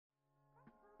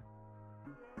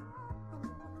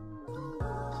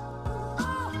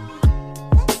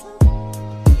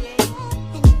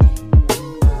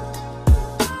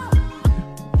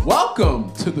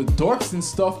to the Dorks and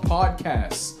Stuff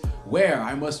podcast, where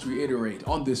I must reiterate,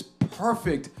 on this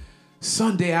perfect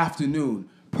Sunday afternoon,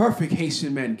 perfect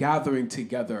Haitian men gathering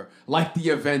together like the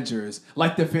Avengers,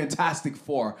 like the Fantastic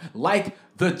Four, like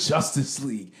the Justice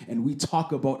League, and we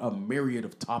talk about a myriad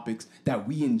of topics that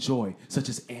we enjoy, such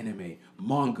as anime,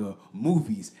 manga,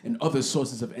 movies, and other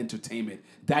sources of entertainment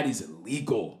that is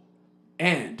legal.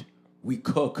 And we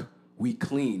cook, we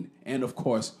clean, and of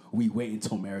course, we wait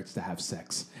until marriage to have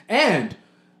sex. And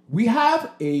we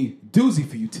have a doozy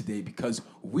for you today because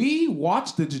we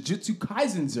watched the Jujutsu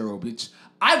Kaisen Zero, which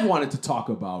I've wanted to talk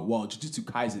about. Well, Jujutsu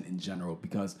Kaisen in general,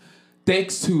 because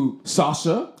thanks to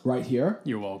Sasha right here.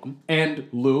 You're welcome. And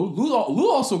Lou.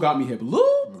 Lou also got me hip. Lou,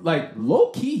 like,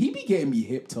 low-key, he be getting me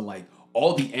hip to, like,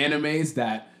 all the animes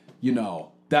that, you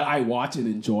know, that I watch and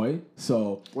enjoy.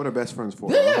 So what are best friends for?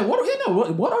 Yeah,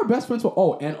 what are best friends for?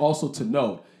 Oh, and also to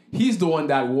note, he's the one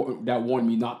that warned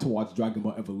me not to watch Dragon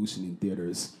Ball Evolution in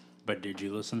theaters. But did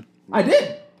you listen? I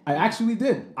did. I actually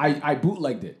did. I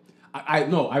bootlegged it. I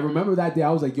remember that day.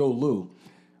 I was like, yo, Lou,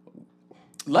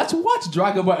 let's watch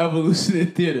Dragon Ball Evolution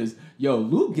in theaters. Yo,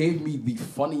 Lou gave me the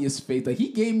funniest face. Like, he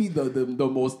gave me the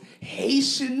most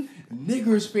Haitian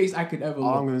nigger's face I could ever look.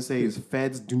 All I'm going to say is,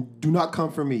 feds, do not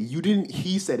come for me. You didn't,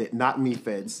 he said it, not me,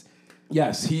 feds.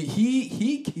 Yes,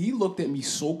 he looked at me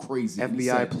so crazy. FBI,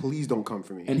 said, please don't come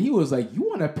for me. And he was like, you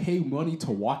want to pay money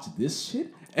to watch this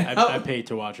shit? I paid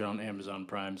to watch it on Amazon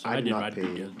Prime, so I did my due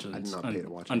diligence. I did not pay to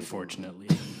watch it. Unfortunately.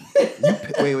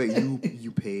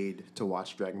 You paid to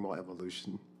watch Dragon Ball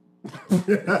Evolution.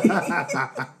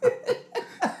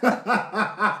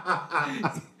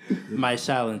 My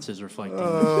silence is reflecting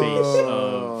the face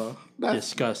of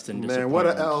disgust and disappointment. Man, what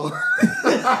a L.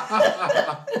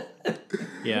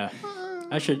 Yeah.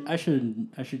 I should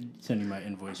send you my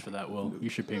invoice for that, Will. You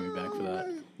should pay me back for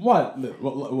that. What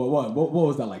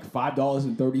was that, like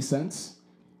 $5.30?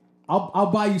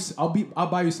 I'll buy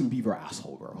you some beaver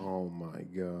asshole, bro. Oh my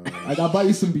god. I'll buy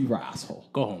you some beaver asshole.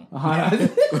 Go home.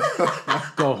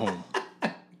 Go home.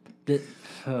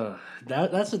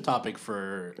 That's a topic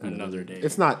for another day.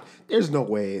 It's not. There's no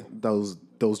way those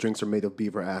drinks are made of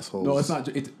beaver assholes. No, it's not.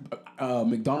 It's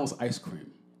McDonald's ice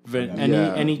cream.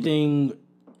 Anything.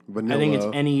 Vanilla. I think it's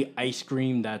any ice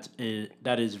cream that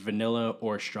is vanilla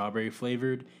or strawberry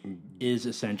flavored is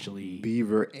essentially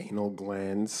beaver anal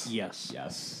glands. Yes.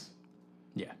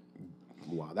 Yeah.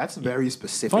 Wow, that's very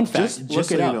specific. Fun fact. Just look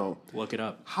so it up. You know. Look it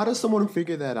up. How does someone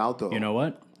figure that out, though? You know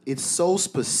what? It's so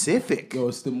specific. Yo,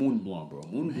 it's the Moon Blanc, bro.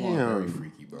 Moon Blanc very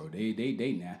freaky, bro. They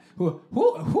nah.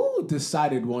 Who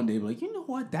decided one day, like, you know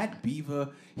what? That beaver,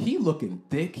 he looking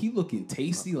thick, he looking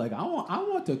tasty. Like, I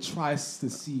want to try to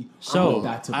see. So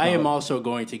that's about. I am also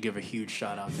going to give a huge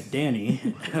shout out to Danny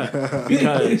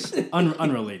because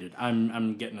unrelated.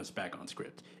 I'm getting us back on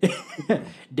script.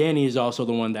 Danny is also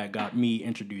the one that got me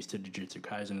introduced to Jujutsu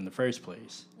Kaisen in the first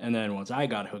place, and then once I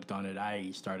got hooked on it, I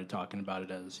started talking about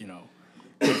it as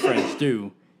good friends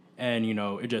do. And,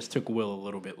 it just took Will a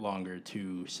little bit longer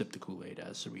to sip the Kool-Aid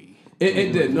as we...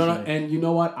 It did. No, and you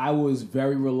know what? I was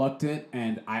very reluctant,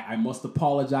 and I must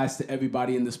apologize to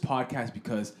everybody in this podcast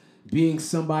because being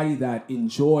somebody that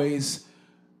enjoys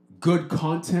good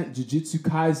content, Jujutsu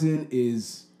Kaisen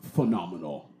is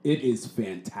phenomenal. It is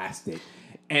fantastic.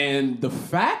 And the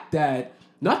fact that...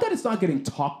 Not that it's not getting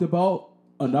talked about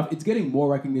enough. It's getting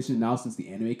more recognition now since the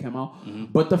anime came out. Mm-hmm.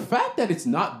 But the fact that it's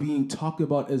not being talked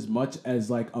about as much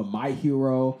as like a My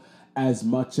Hero, as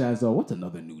much as what's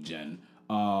another new gen?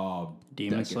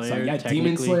 Demon Slayer.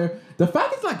 Demon Slayer. The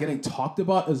fact it's not getting talked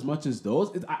about as much as those,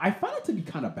 I find it to be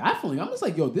kind of baffling. I'm just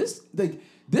like, yo, this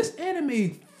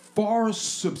anime far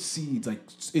subsedes, like,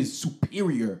 is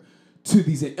superior to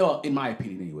these. In my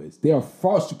opinion, anyways, they are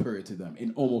far superior to them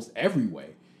in almost every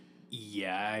way.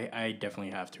 Yeah, I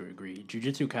definitely have to agree.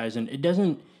 Jujutsu Kaisen, it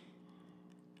doesn't...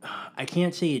 I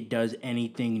can't say it does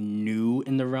anything new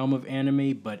in the realm of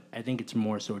anime, but I think it's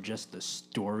more so just the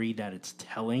story that it's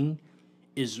telling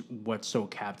is what's so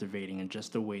captivating, and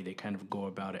just the way they kind of go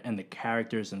about it. And the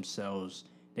characters themselves,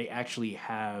 they actually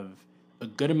have a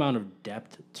good amount of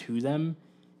depth to them.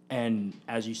 And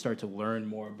as you start to learn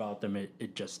more about them,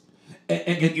 it just...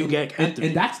 you get captivated.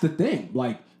 And that's the thing,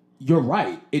 like... You're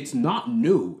right. It's not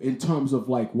new in terms of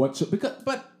like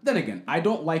but then again, I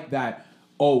don't like that.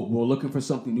 Oh, we're looking for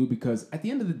something new because at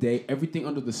the end of the day, everything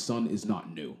under the sun is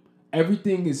not new.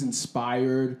 Everything is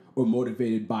inspired or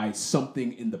motivated by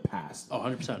something in the past. Oh,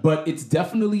 100%. But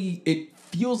it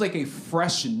feels like a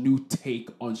fresh new take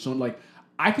on shown. Like,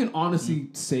 I can honestly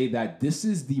say that this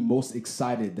is the most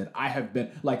excited that I have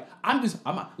been. Like, I've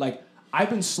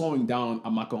been slowing down.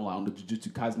 I'm not gonna lie on the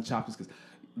Jujutsu Kaisen chapters because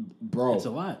bro. It's a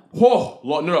lot. Oh,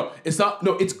 no, it's not.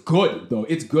 No, it's good though.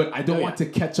 It's good. I don't Oh, want yeah.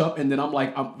 to catch up, and then I'm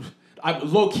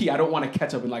low key. I don't want to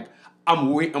catch up, and like I'm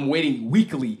waiting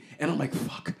weekly, and I'm like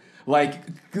fuck. Like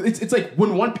it's like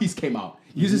when One Piece came out.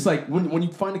 You're just like when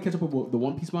you finally catch up with the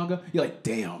One Piece manga, you're like,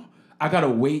 damn, I gotta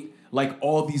wait like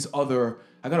all these other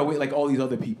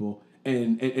people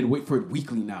and wait for it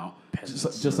weekly now.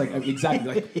 Just like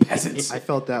exactly like peasants. I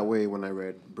felt that way when I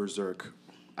read Berserk.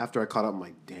 After I caught up, I'm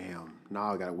like, damn,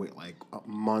 now I gotta wait like a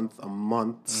month,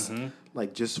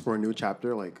 like just for a new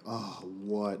chapter. Like, oh,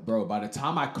 what? Bro, by the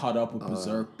time I caught up with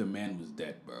Berserk, the man was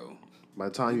dead, bro. By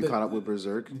the time you caught up with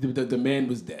Berserk, The man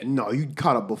was dead. no, you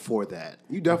caught up before that.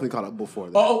 You definitely caught up before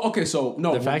that. Oh, okay. So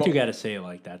no, The fact you got to say it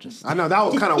like that just. I know that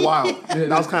was kind of wild. That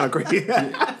was kind of crazy.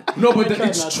 no, but I tried not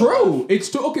it's to true. It's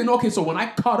true. Okay, no, okay. So when I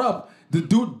caught up, the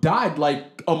dude died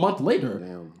like a month later.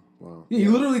 Damn. Wow. Yeah, he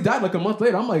literally died like a month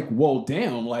later. I'm like, whoa,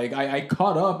 damn. Like I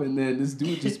caught up, and then this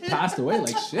dude just passed away.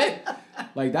 Like shit.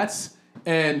 Like that's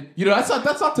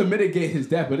that's not to mitigate his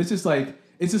death, but it's just like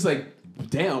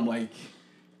damn. Like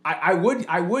I would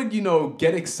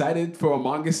get excited for a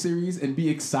manga series and be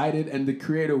excited, and the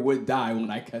creator would die when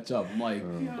I catch up. I'm like,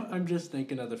 I'm just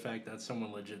thinking of the fact that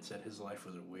someone legit said his life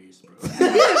was a waste, bro.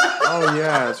 Oh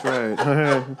yeah, that's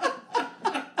right.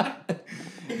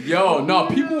 yo, no,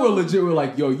 people were legit were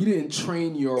like, yo, you didn't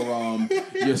train your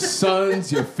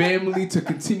sons, your family to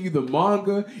continue the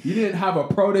manga. You didn't have a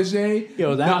protege.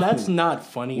 Yo, Nothing. that's not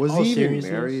funny. Was all he even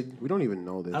seriousness, married? We don't even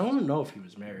know this. I don't know if he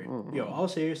was married. Yo, all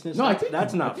seriousness, No, I think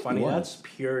that's he- I not think he funny. was.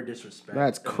 That's pure disrespect.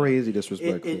 That's And crazy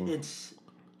disrespectful. it's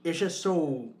just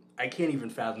so I can't even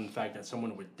fathom the fact that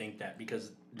someone would think that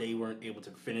because they weren't able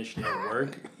to finish their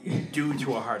work due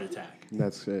to a heart attack.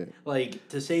 That's it. Like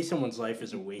to say someone's life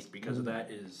is a waste because of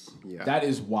that is Yeah. That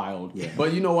is wild.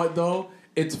 But you know what though?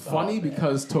 It's funny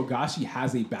because Togashi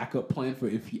has a backup plan for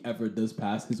if he ever does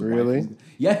pass his Really? wife.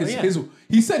 Yeah,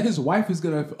 he said his wife is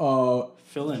gonna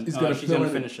fill in. He's gonna She's fill gonna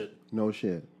in. finish it. No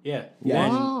shit. Yeah.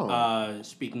 Wow. And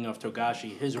speaking of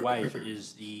Togashi, his wife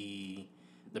is the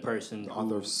person Author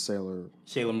who of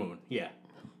Sailor Moon. Yeah.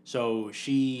 So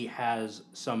she has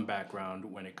some background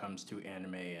when it comes to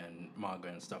anime and manga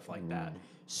and stuff like that.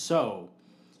 So,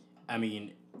 I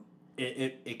mean,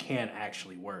 it can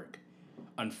actually work.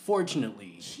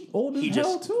 Unfortunately, old as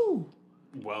hell too.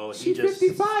 Well, She's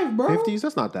 55, bro. 50s?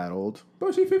 That's not that old.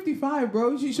 Bro, she's 55,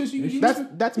 bro.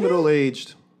 That's middle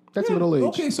aged. That's Yeah, middle aged.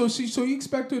 Okay, so you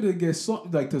expect her to get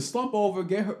slump over,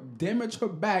 damage her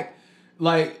back,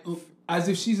 like as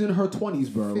if she's in her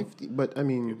 20s, bro. 50, but I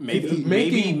mean,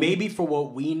 maybe for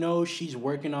what we know, she's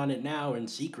working on it now in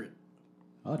secret.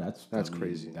 Oh, that's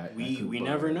crazy. We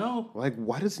never know. like,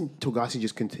 why doesn't Togashi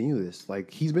just continue this?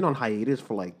 Like, he's been on hiatus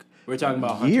for like We're talking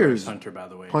about years. Hunter, by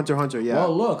the way. Hunter, yeah.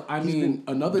 Well, look, I He's mean, been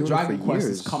another doing it Dragon for Quest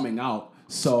is years. coming out,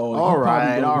 so All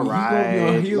right.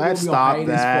 Let's stop for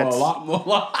that. a lot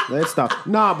more. Let's stop.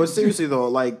 Nah, but seriously though,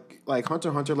 like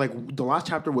Hunter, like the last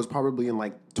chapter was probably in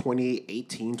like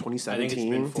 2018, I 2017.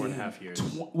 think it's been 4.5 years.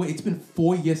 Wait, it's been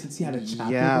 4 years since he had a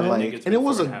chapter. Yeah, bro? I think like, it's and it been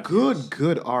was a 4.5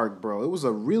 good arc, bro. It was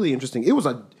a really interesting. It was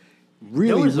a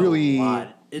There was a really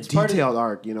lot. It's part of- detailed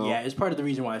arc, you know. Yeah, it's part of the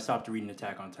reason why I stopped reading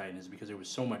Attack on Titan is because there was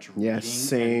so much reading. Yeah, And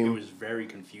same. it was very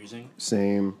confusing.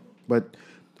 Same, but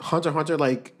Hunter,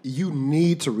 like you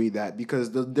need to read that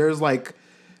because there's like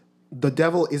the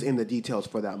devil is in the details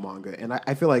for that manga, and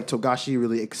I feel like Togashi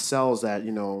really excels at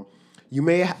you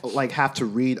may have to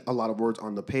read a lot of words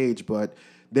on the page, but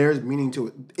there's meaning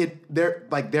to it.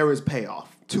 There is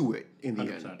payoff to it in the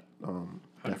 100%. end. 100%.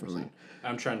 Definitely.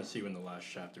 I'm trying to see when the last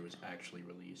chapter was actually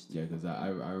released. Yeah, because I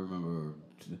remember.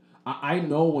 I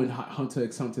know when Hunter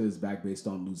x Hunter is back based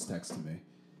on Lu's text to me.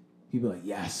 He'd be like,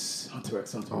 yes, Hunter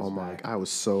x Hunter Oh is my! back. I was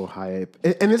so hype,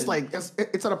 and it's like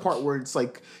it's at a part where it's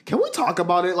like, can we talk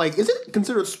about it? Like, is it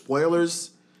considered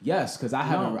spoilers? Yes, because I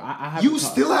haven't. No. I haven't. You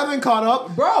still haven't caught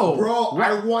up, Bro.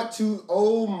 I want to.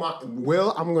 Oh my!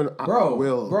 Will, I'm gonna.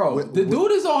 Bro. The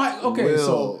dude is on. Okay, so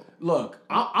Will. look,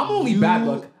 I'm only bad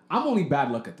luck. I'm only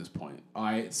bad luck at this point. All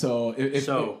right, so if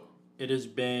it has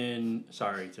been,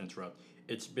 sorry to interrupt,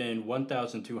 it's been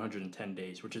 1,210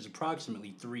 days, which is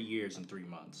approximately 3 years and 3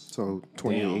 months. So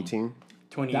 2018.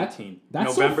 2018.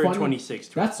 That's November so funny.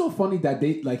 26th. That's so funny that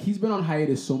they he's been on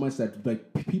hiatus so much that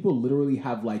people literally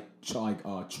have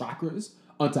trackers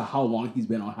onto how long he's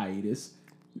been on hiatus.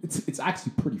 It's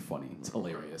actually pretty funny. It's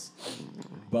hilarious.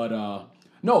 But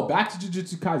no, back to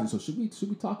Jujutsu Kaisen. So should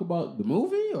we talk about the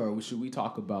movie or should we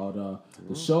talk about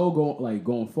the show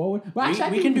going forward? But actually, I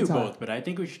we think can do talk- both, but I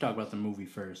think we should talk about the movie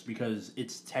first because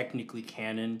it's technically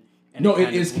canon. And No, it kind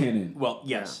of- is canon. Well,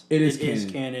 yes. It is It is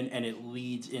canon. canon, and it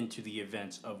leads into the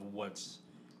events of what's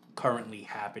currently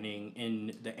happening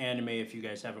in the anime. If you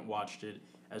guys haven't watched it,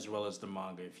 as well as the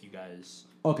manga, if you guys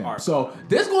Okay, are so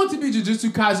there's going to be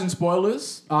Jujutsu Kaisen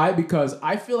spoilers, alright, because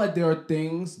I feel like there are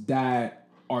things that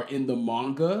are in the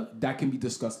manga that can be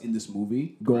discussed in this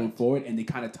movie going forward, and they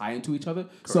kind of tie into each other.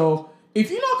 So if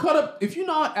you're not caught up, if you're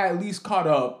not at least caught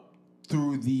up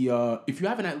through the, if you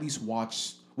haven't at least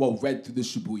read through the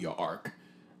Shibuya arc,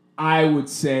 I would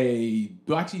say,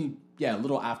 well, actually, yeah, a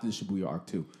little after the Shibuya arc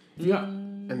too. If you're not,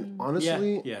 And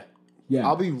honestly, yeah,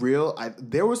 I'll be real.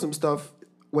 There was some stuff.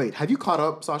 Wait, have you caught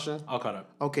up, Sasha? all caught up.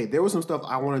 Okay, there was some stuff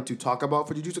I wanted to talk about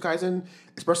for Jujutsu Kaisen,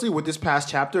 especially with this past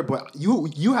chapter. But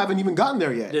you haven't even gotten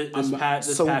there yet. This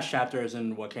past chapter is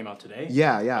in what came out today.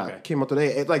 Yeah, Okay. came out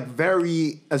today. It's like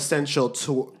very essential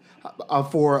to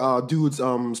for dude's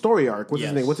story arc. What's his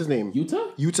Yes. name? What's his name?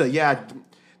 Yuta? Yuta. Yeah.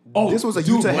 Oh, This was a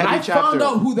dude, Yuta when heavy I chapter. found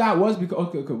out who that was, because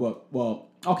okay.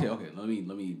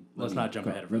 Let's not jump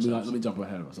ahead of Let me ourselves. jump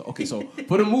ahead of ourselves. Okay, so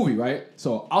for the movie, right?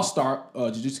 So I'll start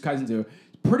Jujutsu Kaisen 0.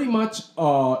 Pretty much,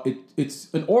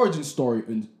 it's an origin story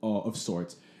of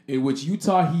sorts in which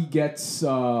Yuta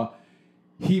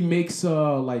he makes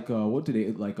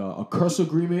a curse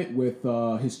agreement with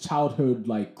his childhood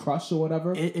like crush or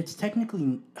whatever. It's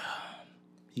technically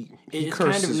He it's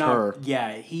curses kind of not, her.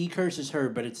 Yeah, he curses her,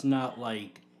 but it's not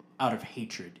like out of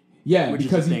hatred. Yeah, which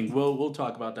because is the thing. We'll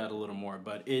talk about that a little more,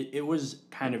 but it was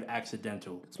kind of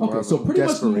accidental. More Okay, of so a pretty much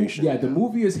desperation, the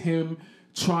movie is him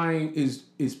trying to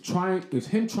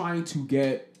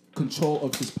get control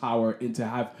of his power and to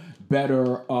have a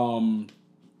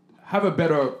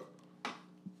better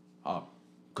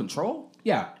control.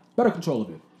 Yeah, better control of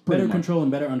it. pretty Better much. control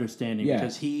and better understanding, Yeah.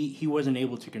 because he wasn't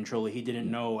able to control it. He didn't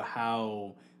know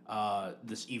how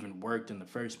this even worked in the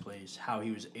first place, how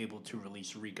he was able to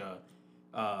release Rika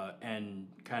and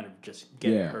kind of just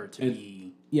get her to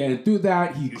be... Yeah, and through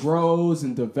that, he grows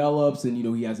and develops, and,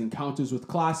 he has encounters with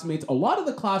classmates. A lot of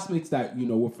the classmates that,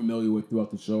 we're familiar with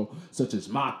throughout the show, such as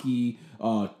Maki,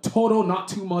 Toto, not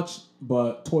too much,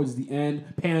 but towards the end,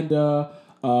 Panda,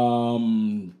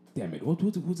 damn it,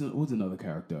 who's another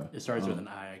character? It starts with an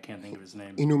I. I can't think of his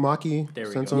name. Inumaki. There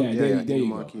we Senso? go. Yeah, there you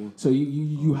Inumaki. go. So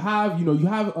you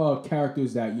have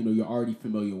characters that you're already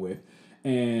familiar with,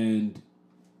 and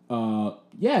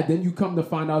then you come to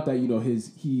find out that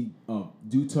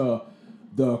due to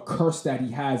the curse that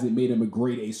he has, it made him a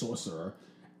grade A sorcerer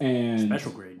and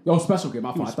Special grade. Oh, special grade.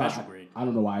 My fault. Special grade. I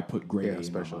don't know why I put grade A. Yeah, in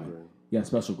special my mind. grade. Yeah,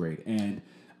 special grade. And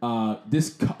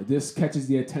this catches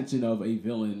the attention of a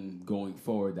villain going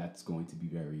forward that's going to be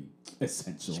very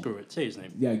essential. Screw it. Say his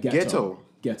name. Yeah, Geto.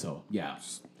 Geto. Yeah.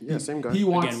 Yeah, same guy. He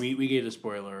wants. Again, we gave a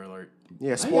spoiler alert.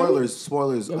 Yeah, spoilers. Yeah,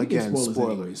 we get Again,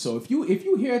 spoilers. anyway. So if you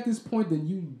hear at this point,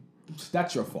 then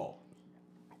that's your fault.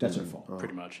 That's your fault.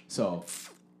 Pretty much. So,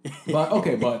 but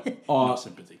okay, but No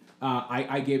sympathy.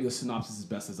 I gave the synopsis as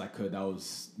best as I could. That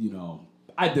was,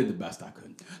 I did the best I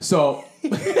could. So,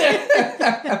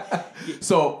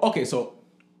 so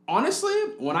honestly,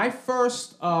 when I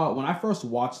first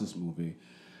watched this movie,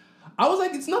 I was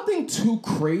like, it's nothing too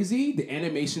crazy. The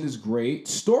animation is great.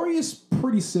 Story is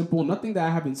pretty simple. Nothing that I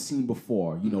haven't seen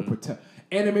before.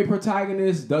 Anime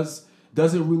protagonist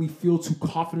doesn't really feel too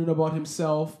confident about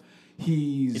himself.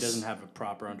 He doesn't have a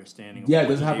proper understanding. Of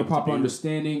doesn't have a proper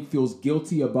understanding. Feels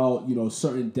guilty about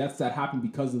certain deaths that happen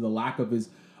because of the lack of his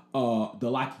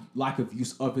lack of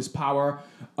use of his power.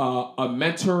 A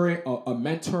mentor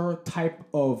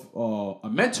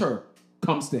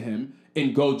comes to him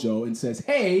in Gojo and says,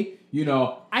 "Hey,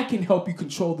 I can help you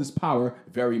control this power."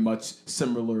 Very much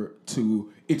similar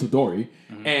to Itadori,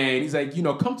 and he's like,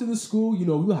 come to the school.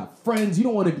 You'll have friends. You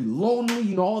don't want to be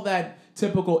lonely. All that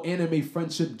typical anime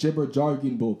friendship gibber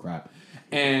jargon bullcrap,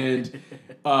 and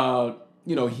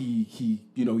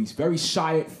he's very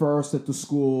shy at first at the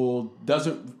school.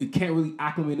 Can't really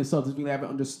acclimate himself. Doesn't really have an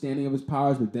understanding of his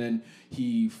powers. But then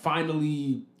he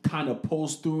finally kind of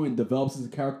pulls through and develops as a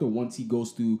character once he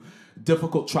goes through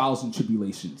difficult trials and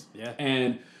tribulations. Yeah.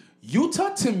 And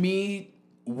Yuta to me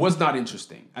was not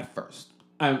interesting at first.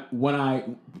 And when I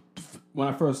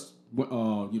first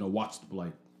watched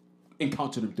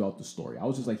encountered him throughout the story, I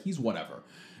was just like, he's whatever.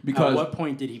 Because At what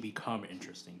point did he become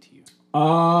interesting to you?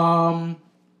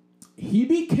 He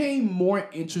became more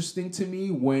interesting to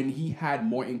me when he had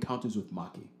more encounters with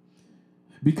Maki.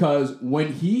 Because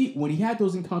when he had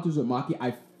those encounters with Maki,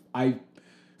 I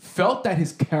felt that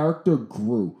his character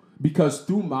grew. Because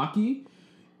through Maki,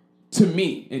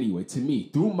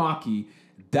 through Maki,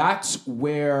 that's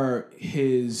where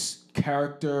his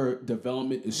character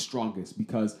development is strongest.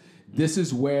 Because this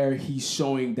is where he's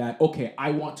showing that, okay,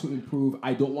 I want to improve.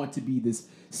 I don't want to be this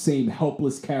same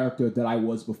helpless character that I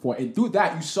was before. And through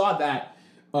that, you saw that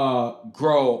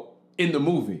grow in the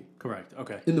movie. Correct.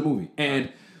 Okay. In the movie.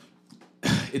 And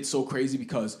it's so crazy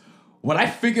because when I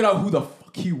figured out who the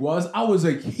fuck he was, I was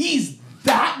like, he's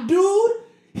that dude?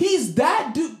 He's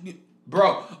that dude?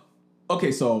 Bro.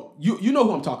 Okay, so you know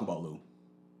who I'm talking about, Lou.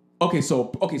 Okay, so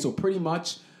pretty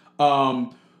much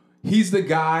he's the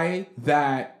guy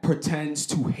that pretends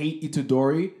to hate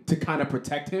Itadori to kind of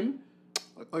protect him.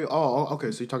 Oh,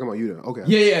 okay. So you're talking about Yuta. Okay.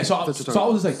 Yeah. So I was just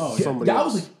like, somebody I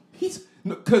was else. like, he's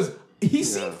because he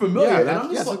seemed familiar. Yeah, and I'm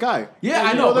just that's like, the guy. Yeah, Yeah,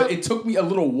 I you know, know but that? it took me a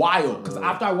little while because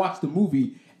after I watched the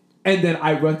movie, and then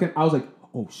I was like,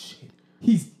 oh shit,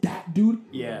 he's that dude.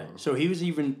 Yeah. So he was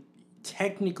even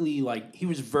technically like he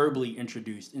was verbally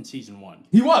introduced in season 1.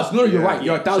 He was. No, you're Yeah. right.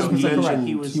 You're 1,000% So correct.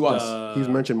 he was. He was. He was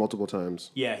mentioned multiple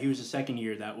times. Yeah, he was the second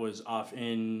year that was off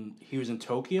in. He was in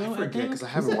Tokyo. I forget because I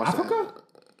haven't Is it watched Africa?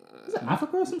 Is it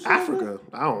Africa or some shit? like that? Africa.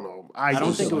 I don't know. I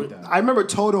don't think it was. I remember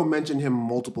Toto mentioned him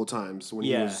multiple times when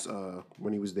Yeah.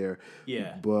 he was there.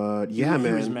 Yeah. But yeah, He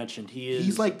man, was mentioned.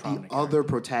 He's like a the prominent other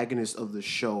protagonist of the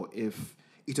show. If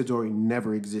Itadori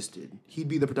never existed, he'd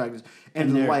be the protagonist.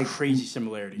 And there are like crazy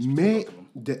similarities between may both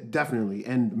of them. definitely.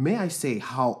 And may I say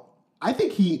how I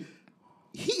think he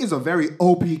is a very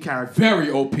OP character.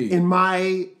 Very OP. In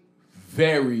my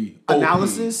Very OP.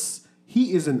 analysis,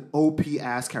 he is an OP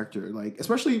ass character. Like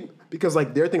especially because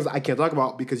like there are things I can't talk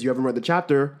about because you haven't read the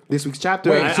chapter, this week's chapter.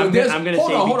 Wait, so there's- I'm gonna hold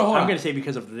say on, hold on, hold I'm on. gonna say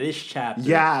because of this chapter.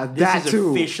 Yeah, this that is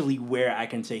too. officially where I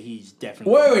can say he's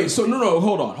definitely. Wait. So no.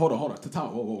 Hold on. To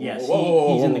time. Whoa. Yes,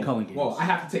 whoa, he's in whoa, the Cullen Whoa, games. I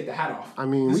have to take the hat off. I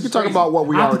mean, This we is can talk crazy. about what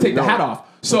we I have to already take the know. hat off.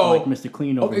 So like Mr.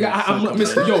 Clean over Okay, there. I'm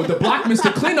the black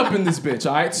Mr. Cleanup in this bitch.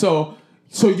 All right. So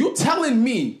you telling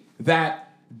me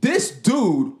that this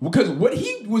dude, because what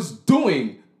he was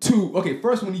doing to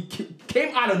first when he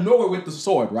came out of nowhere with the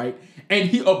sword, right, and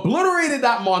he obliterated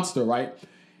that monster, right.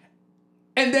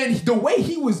 And then the way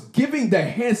he was giving the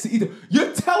hands to either,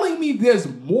 you're telling me there's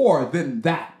more than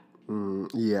that.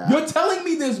 Yeah. You're telling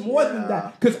me there's more than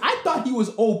that. Because I thought he was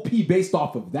OP based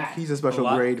off of that. He's a special A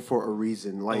lot- grade for a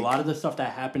reason. Like A lot of the stuff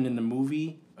that happened in the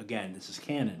movie, again, this is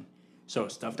canon. So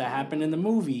stuff that happened in the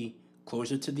movie,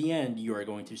 closer to the end, you are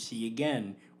going to see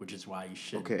again, which is why you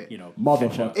should, Okay.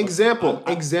 Motherfucker.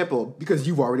 example, because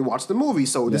you've already watched the movie,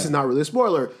 so this Yeah. is not really a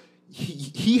spoiler.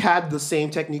 He had the same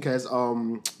technique as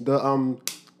the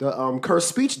cursed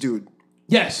speech dude.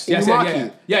 Yes.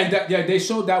 Inumaki. Yeah, they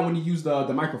showed that when he used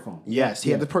the microphone. Yes,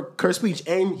 he had the cursed speech,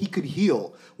 and he could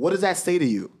heal. What does that say to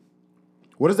you?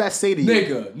 What does that say to you?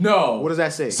 Nigga, no. What does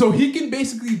that say? So he can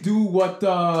basically do what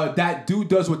that dude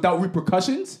does without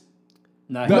repercussions?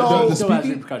 No, The he still has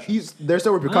speaking? repercussions. There's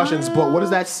no repercussions, but what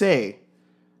does that say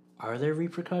Are there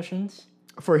repercussions?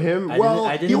 for him? I Well,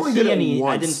 didn't he only see did it any.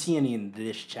 once. I didn't see any in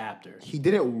this chapter. He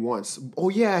did it once. Oh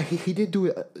yeah, he did do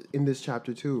it in this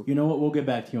chapter too. You know what? We'll get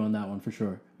back to you on that one for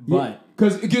sure. But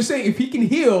Because you're saying if he can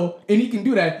heal and he can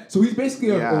do that, so he's basically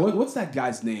Yeah. what's that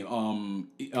guy's name?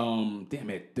 Damn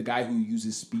it, the guy who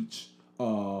uses speech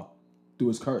through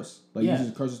his curse, like Yeah.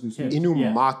 uses curses through speech.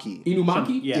 Inumaki.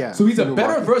 Inumaki. Yeah. So he's a Inumaki.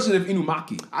 better version of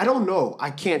Inumaki I don't know. I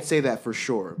can't say that for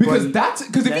sure. because but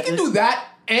if he that can is- do that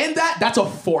and that's a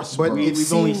force, But bro. it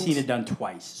we've only seems- seen it done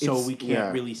twice, so it's- we can't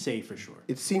yeah. really say for sure.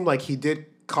 it seemed like he did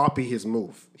copy his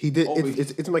move. He did. Oh,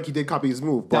 It seemed like he did copy his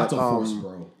move. That's but, a force,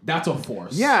 bro. That's a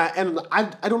force. Yeah, and I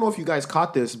don't know if you guys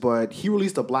caught this, but he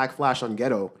released a Black Flash on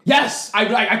Ghetto. Yes, I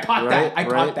caught that. Right, I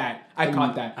caught right. that. I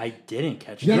caught that. I didn't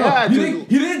catch No, it. no, Yeah, he dude.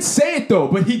 didn't say it though,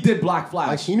 but he did Black Flash.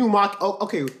 Like Inumaki. Oh,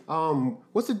 okay.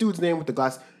 What's the dude's name with the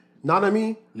glass?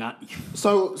 Nanami. Not.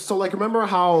 So like remember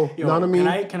how Yo,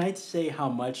 Nanami? can I say how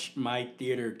much my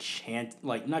theater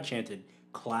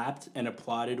clapped and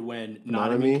applauded when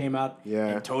Nanami Nanami? came out Yeah.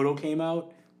 and Toto came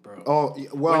out, bro. Oh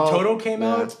well. when Toto came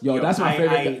yeah. out, Yo, that's my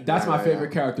favorite. That's my yeah,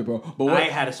 favorite character, bro. But what, I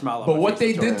had a smile on But my what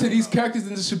face they when did Toto to these characters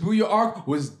in the Shibuya arc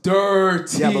was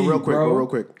dirty. Yeah, but real bro.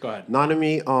 quick. Go ahead.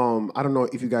 Nanami, I don't know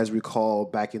if you guys recall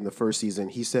back in the first season,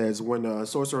 he says when a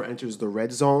sorcerer enters the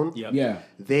red zone, Yep. Yeah.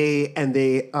 they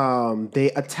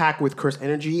attack with cursed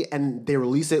energy and they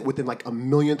release it within like a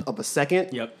millionth of a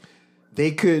second. Yep.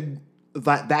 They could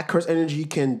that cursed energy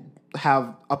can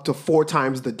have up to 4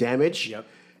 times the damage. Yep.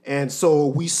 And so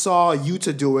we saw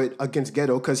Yuta do it against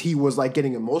Geto because he was like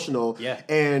getting emotional. Yeah.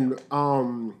 And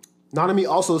Nanami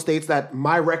also states that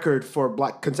my record for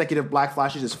consecutive Black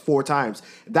Flashes is 4 times.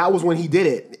 That was when he did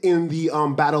it in the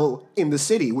battle in the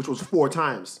city, which was 4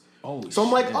 times. Holy So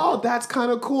I'm like, shit. oh, that's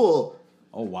kind of cool.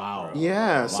 Oh wow.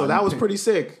 Yeah. So Wow, that you was picked- pretty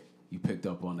sick. You picked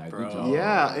up on that. Bro. Good job.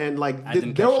 Yeah, and like I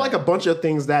didn't there were catch like that. a bunch of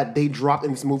things that they dropped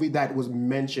in this movie that was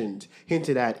mentioned,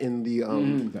 hinted at in the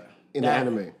in the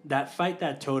anime. That fight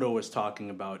that Toto was talking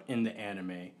about in the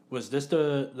anime, was this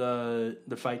the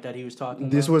fight that he was talking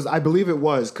about? This was, I believe it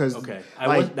was, because Okay.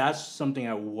 That's something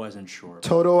I wasn't sure about.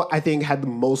 Toto, I think, had the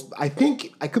most. I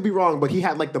think I could be wrong, but he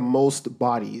had like the most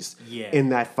bodies in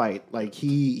that fight. Like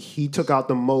he took out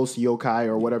the most yokai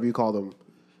or whatever you call them.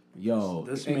 Yo,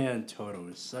 This man Toto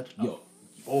is such a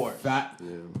force.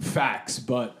 Facts,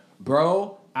 but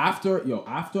bro, after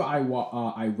I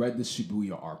read the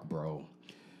Shibuya arc, bro.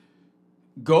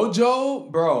 Gojo,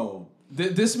 bro,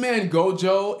 this man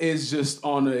Gojo is just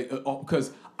on a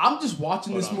because I'm just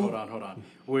watching this movie. Hold on.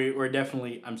 We're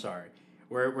definitely. I'm sorry.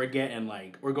 We're getting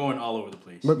like we're going all over the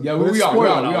place. But, Yeah, but we are. We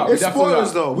It's definitely spoilers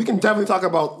are. though. We can definitely talk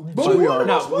about But Shibuya.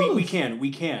 No,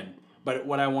 we can. But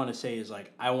what I want to say is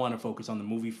like I want to focus on the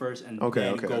movie first and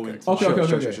then go into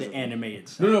the anime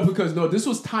itself. No, because this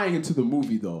was tying into the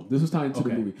movie though. This was tying into the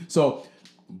movie. So,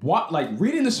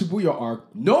 reading the Shibuya arc,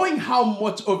 knowing how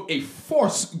much of a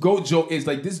force Gojo is,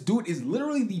 like this dude is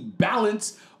literally the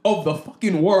balance of the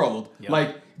fucking world. Yep.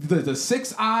 Like the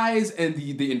six eyes and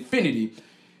the infinity.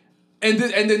 And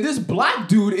then this black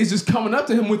dude is just coming up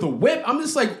to him with a whip. I'm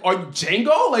just like, are you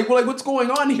Django? Like what's going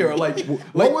on here?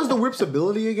 What was the whip's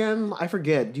ability again? I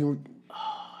forget. Do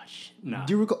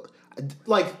you recall?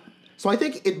 Like, so I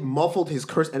think it muffled his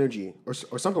cursed energy or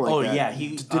something like that. Oh yeah,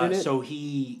 he didn't it? so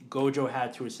Gojo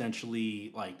had to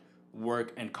essentially like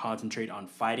work and concentrate on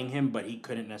fighting him, but he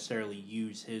couldn't necessarily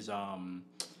use his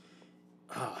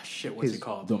what's it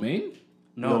called? Domain?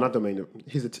 No, not domain.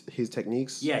 His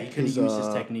techniques. Yeah, he couldn't use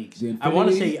his techniques. the I want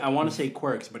infinity? to say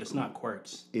quirks, but it's not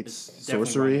quirks. It's definitely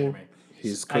sorcery, wrong anime.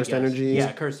 his I cursed guess. energy.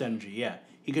 Yeah, cursed energy. Yeah,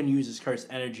 he couldn't use his cursed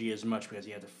energy as much because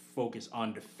he had to focus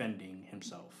on defending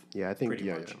himself. Yeah, I think. pretty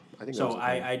Yeah, much. yeah. I think. So that's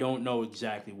okay. I don't know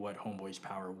exactly what Homeboy's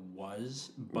power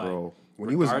was, but Bro, when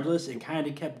he was- regardless, it kind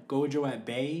of kept Gojo at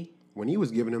bay. When he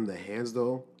was giving him the hands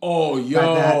though. Oh,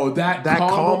 yo, that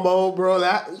combo, bro.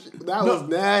 That was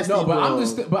nasty. No, but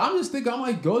bro. I'm just thinking. I'm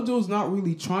like, Gojo's not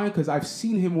really trying because I've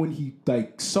seen him when he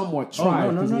like somewhat tried.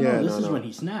 Oh no. Yeah, This no, is no. when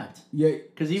he snapped. Yeah,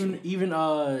 Because even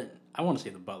I want to say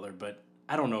the butler, but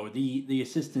I don't know the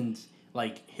assistant.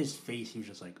 Like his face, he was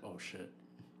just like, oh shit,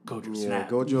 Gojo Yeah,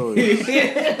 snapped.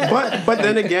 Gojo. but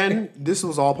then again, this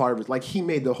was all part of it. Like he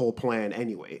made the whole plan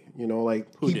anyway. You know, like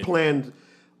he did? planned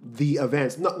the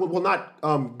events. Not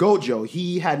Gojo.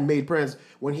 He had made plans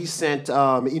when he sent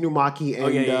Inumaki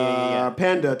and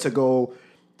Panda to go.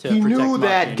 To He protect knew Maki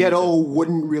that and Geto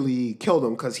wouldn't really kill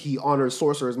them because he honors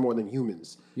sorcerers more than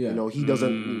humans. Yeah. You know, he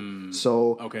doesn't.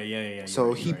 So Okay, yeah. so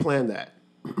you're he right. planned that.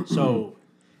 So,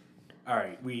 all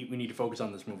right, we need to focus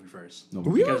on this movie first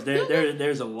we because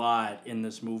there's a lot in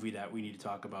this movie that we need to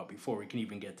talk about before we can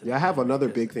even get to. Yeah, I have another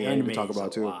because big thing I need to anime talk is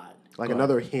about a too. lot. Like Go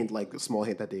another hint, like a small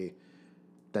hint that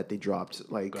they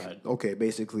dropped. Like, Go ahead. okay,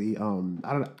 basically, I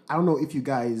don't know if you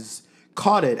guys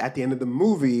caught it at the end of the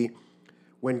movie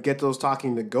when Geto's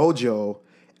talking to Gojo,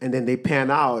 and then they pan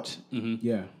out.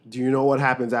 yeah. Do you know what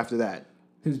happens after that?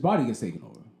 His body gets taken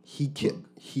over. He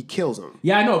kills him.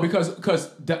 Yeah, I know because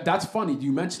that's funny.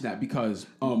 You mentioned that because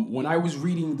when I was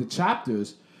reading the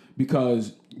chapters,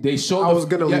 because they showed. I was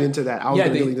gonna lead into that. I was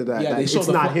gonna lead into that. Yeah, that they showed it's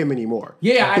the not him anymore.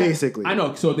 Yeah, basically. I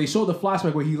know. So they show the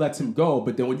flashback where he lets him go,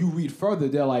 but then when you read further,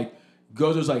 they're like,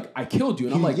 Gojo's like, "I killed you,"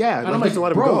 and I'm like, yeah, and like, I'm like, doesn't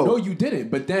let him bro, go. no, you didn't.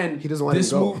 But then He doesn't let him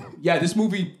go. This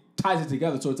movie ties it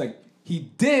together. So it's like he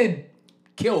did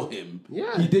kill him.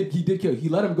 Yeah. he did kill. He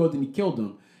let him go, then he killed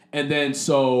him, and then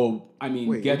so I mean,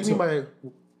 Wait, what do you mean by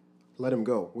let him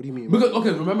go? What do you mean? Because, okay,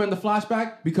 remember in the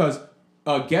flashback? Because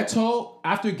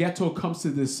after Geto comes to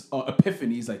this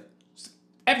epiphany, he's like,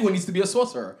 everyone needs to be a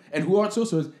sorcerer. And who aren't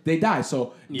sorcerers, they die.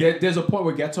 So there's a point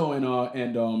where Geto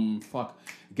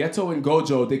Geto and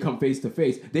Gojo, they come face to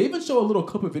face. They even show a little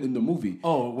clip of it in the movie.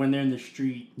 Oh, when they're in the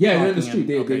street. Yeah, they're in the talking street.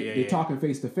 and- They're talking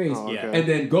face to face. Oh, okay. And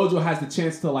then Gojo has the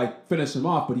chance to like finish him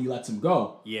off, but he lets him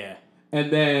go. Yeah. And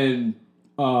then,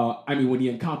 when he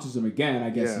encounters him again, I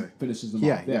guess Yeah. he finishes him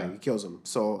Yeah, off there. he kills him.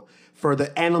 So for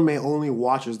the anime only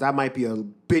watchers, that might be a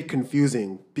bit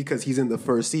confusing because he's in the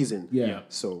first season. Yeah.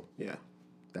 So yeah,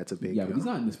 that's a big. Yeah, but he's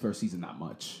not in this first season that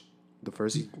much. The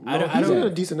first season. I don't- he's in a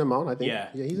decent amount, I think. Yeah.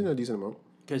 Yeah, he's in a decent amount.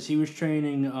 Because he was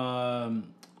training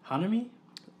Hanami?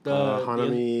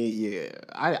 Hanami, yeah.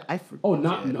 I Oh,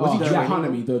 not yeah. was he training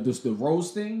Hanami, the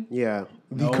rose thing. Yeah,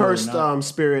 the No, cursed not-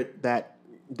 spirit that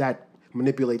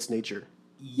manipulates nature.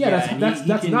 Yeah, that's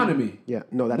Nanami. Yeah,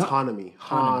 no, that's Hanami.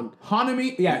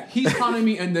 Hanami, yeah, he's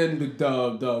Hanami, and then the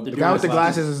The guy with the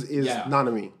glasses is Yeah.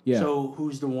 Nanami. Yeah. So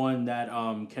who's the one that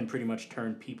can pretty much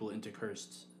turn people into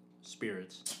cursed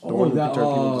spirits? one who can turn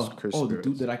people into cursed the spirits.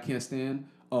 dude that I can't stand.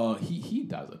 He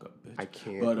dies like a bitch. I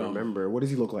can't But, remember. What does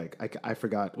he look like? I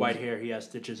forgot. White hair, he has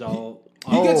stitches all.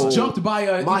 He Oh. gets jumped by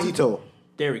a Mahito.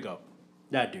 There we go.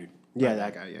 That dude. Yeah,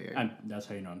 that guy. Yeah. That's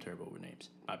how you know I'm terrible with names.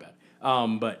 My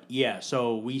bad. But yeah,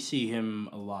 so we see him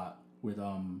a lot with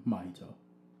Mahito.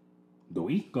 Do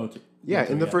we? Go to Yeah,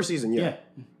 go in to, the first season, yeah.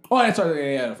 Oh, that's right.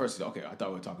 Yeah, the first season. Okay, I thought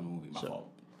we were talking the movie. My fault.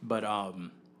 But all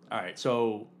right.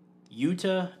 So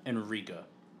Yuta and Rika.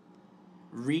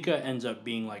 Rika ends up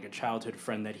being like a childhood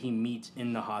friend that he meets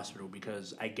in the hospital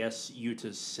because I guess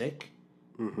Yuta's sick,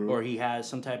 or he has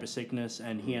some type of sickness,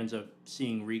 and he ends up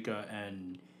seeing Rika,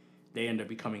 and they end up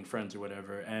becoming friends or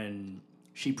whatever. And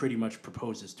she pretty much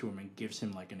proposes to him and gives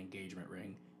him like an engagement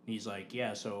ring. And he's like,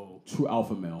 "Yeah, so." True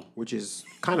alpha male. Which is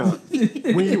kind of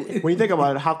when you think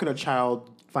about it, how could a child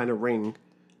find a ring,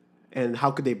 and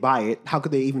how could they buy it? How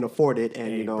could they even afford it? And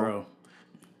Hey, bro.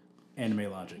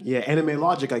 Anime logic. yeah, anime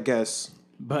logic, I guess.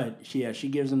 But she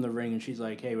gives him the ring, and she's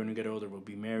like, "Hey, when we get older, we'll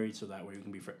be married, so that way we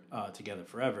can be together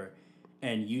forever."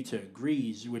 And Yuta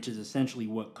agrees, which is essentially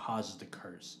what causes the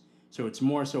curse. So it's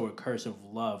more so a curse of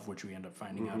love, which we end up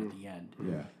finding out at the end.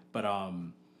 Yeah. But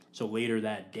so later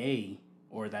that day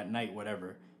or that night,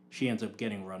 whatever, she ends up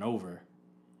getting run over,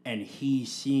 and he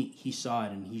saw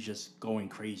it, and he's just going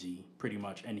crazy, pretty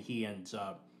much, and he ends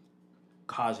up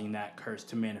causing that curse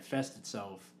to manifest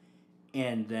itself.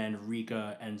 And then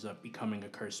Rika ends up becoming a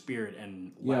cursed spirit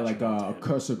and like latching onto a him.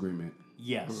 curse agreement.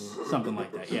 Yes, something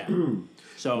like that. Yeah.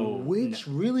 So Which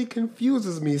really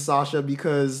confuses me, Sasha,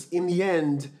 because in the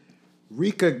end,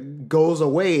 Rika goes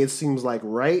away, it seems like,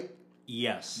 right?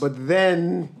 yes, But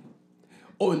then,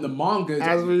 Oh, in the manga,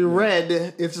 as we read,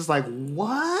 it's just like,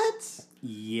 what?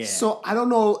 yeah. So I don't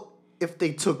know if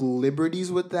they took liberties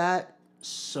with that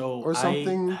So or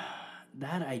something.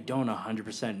 that I don't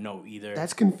 100% know either.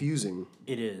 That's confusing.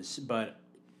 It is, but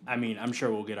I mean, I'm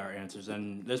sure we'll get our answers,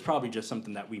 and there's probably just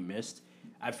something that we missed.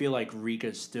 I feel like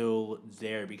Rika's still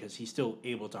there because he's still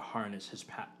able to harness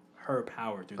her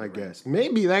power through the I ring. guess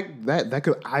maybe that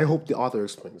could. I hope the author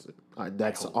explains it.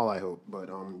 That's all I hope. But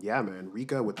yeah, man,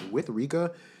 Rika with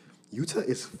Rika, Yuta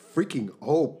is freaking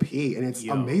OP, and it's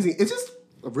amazing. It's just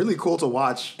really cool to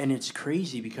watch. And it's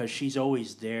crazy because she's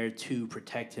always there to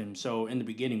protect him. So in the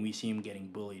beginning, we see him getting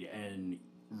bullied, and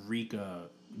Rika,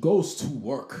 goes to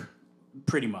work.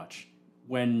 pretty much,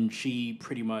 when she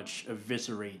pretty much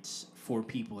eviscerates 4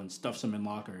 people and stuffs them in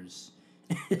lockers.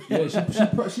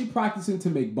 Yeah, she practicing to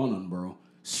make bun bro.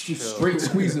 She's straight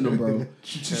squeezing them, bro.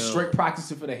 She's straight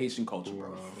practicing for the Haitian culture,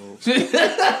 bro.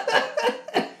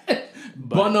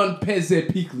 Bun on peze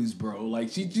pickles, bro. Like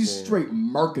she just straight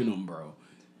murking them, bro.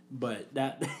 But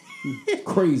that,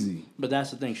 Crazy. but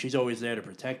that's the thing. She's always there to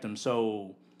protect him.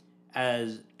 So,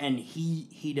 and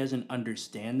he doesn't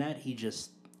understand that. He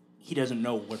doesn't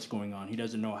know what's going on. He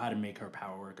doesn't know how to make her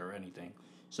power work or anything.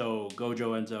 So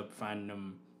Gojo ends up finding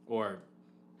him,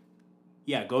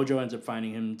 Gojo ends up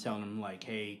finding him, telling him like,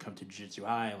 "Hey, come to Jujutsu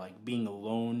High. Like being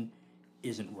alone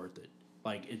isn't worth it.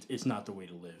 Like it's not the way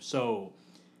to live." So,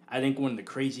 I think one of the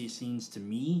craziest scenes to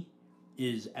me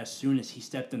is as soon as he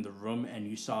stepped in the room and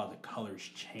you saw the colors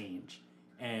change,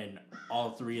 and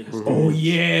all 3 of the students. Oh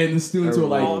yeah, and the students were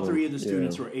like, All 3 of the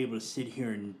students were able to sit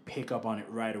here and pick up on it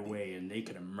right away, and they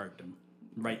could have murked him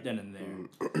right then and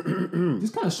there. this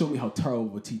kind of showed me how terrible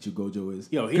of a teacher Gojo is.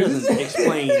 Yo, he doesn't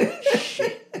explain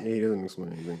shit. Yeah, he doesn't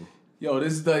explain anything. Yo,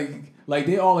 this is like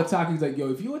they all attack. He's like,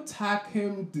 yo, if you attack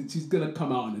him, she's gonna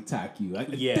come out and attack you. I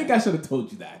think I should have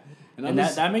told you that. And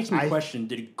that makes me question: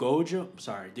 Did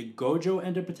Gojo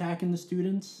end up attacking the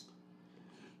students?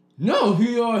 No,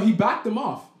 he backed them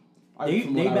off. They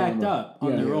backed up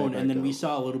on their own, and then up. we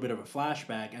saw a little bit of a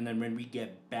flashback, and then when we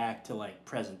get back to like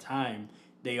present time,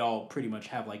 they all pretty much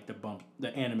have like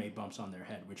the anime bumps on their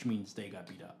head, which means they got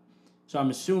beat up. So I'm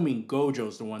assuming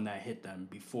Gojo's the one that hit them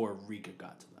before Rika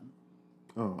got to them.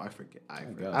 Oh, I forget. I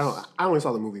guess. I only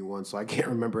saw the movie once, so I can't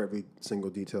remember every single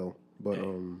detail. But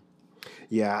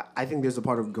yeah, I think there's a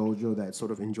part of Gojo that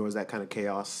sort of enjoys that kind of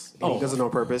chaos. And he does it on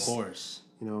purpose. Of course.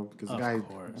 You know, because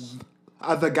Course.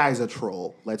 the guy's a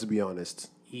troll. Let's be honest.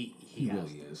 He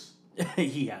really is.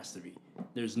 he has to be.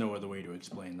 There's no other way to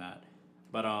explain that.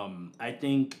 But I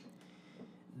think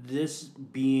this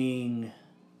being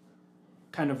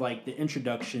kind of like the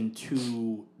introduction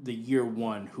to the year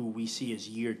 1, who we see as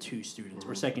year 2 students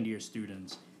or second year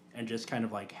students, and just kind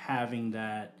of like having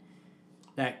that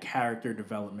character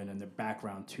development and the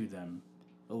background to them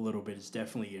a little bit is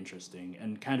definitely interesting,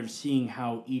 and kind of seeing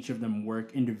how each of them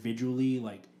work individually,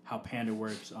 like how Panda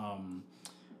works.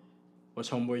 What's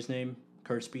Homeboy's name?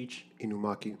 Kurt Speech?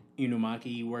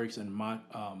 Inumaki works, and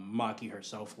Maki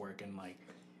herself work, and like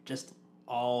just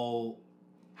all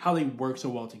how they work so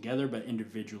well together, but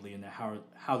individually, and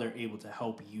how they're able to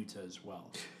help Yuta as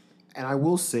well. And I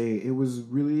will say it was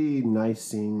really nice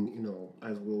seeing,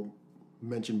 as Will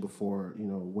mentioned before,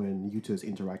 when Yuta is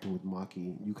interacting with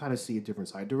Maki, you kind of see a different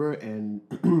side to her, and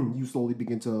you slowly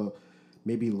begin to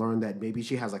maybe learn that maybe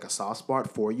she has like a soft spot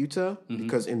for Yuta,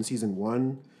 because in season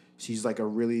 1, she's like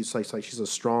she's a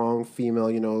strong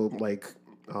female, like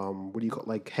what do you call,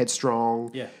 like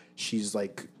headstrong. Yeah. She's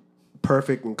like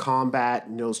perfect in combat,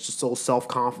 it's just so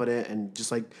self-confident and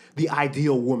just like the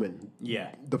ideal woman. Yeah.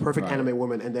 The perfect anime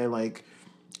woman. And then like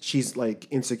she's like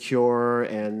insecure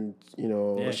and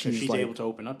she's like, able to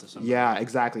open up to somebody. Yeah,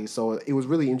 exactly. So it was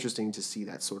really interesting to see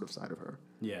that sort of side of her.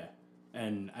 Yeah.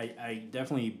 And I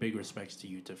definitely big respects to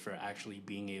Yuta for actually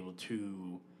being able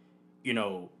to,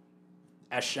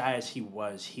 as shy as he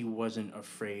wasn't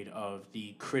afraid of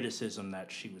the criticism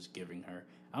that she was giving her.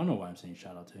 I don't know why I'm saying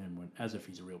shout out to him as if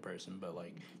he's a real person, but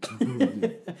like, Free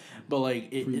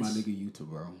my nigga Yuta,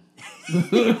 bro.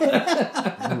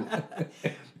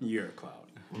 You're a clown.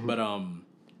 But I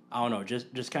don't know,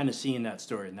 just kind of seeing that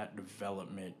story and that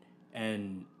development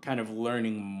and kind of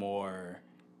learning more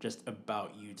just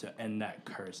about Yuta and that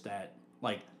curse, that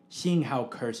like seeing how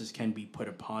curses can be put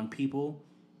upon people.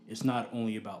 It's not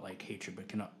only about like hatred,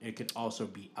 but it can also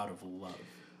be out of love.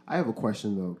 I have a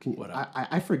question though. What up?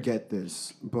 I forget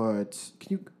this, but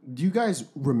do you guys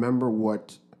remember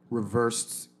what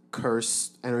reversed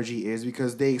curse energy is?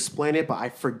 Because they explain it, but I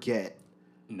forget.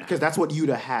 Nah. Because that's what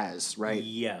Yuta has, right?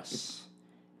 Yes.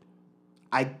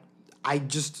 I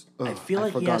just I feel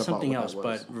like he forgot has about something what else, that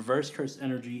was. but reverse curse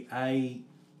energy, I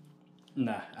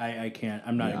can't.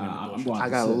 I'm not even I'm going to going I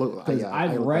to gotta sit, look- because yeah, I I've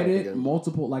gotta look read at it it again.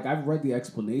 multiple. Like I've read the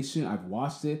explanation. I've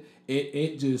watched it.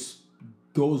 It just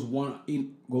goes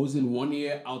in one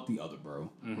ear, out the other, bro.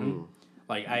 Mm-hmm.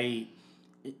 Like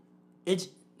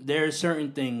there are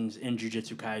certain things in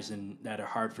Jujutsu Kaisen that are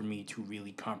hard for me to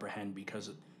really comprehend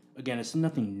because, again, it's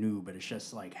nothing new, but it's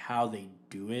just like how they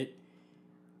do it,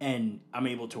 and I'm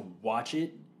able to watch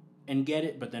it and get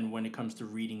it, but then when it comes to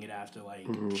reading it after like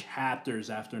chapters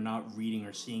after not reading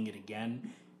or seeing it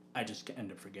again, I just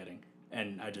end up forgetting,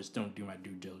 and I just don't do my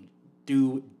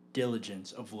due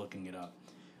diligence of looking it up.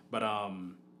 But I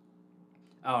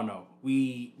don't know.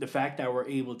 The fact that we're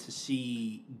able to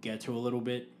see Geto a little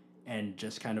bit and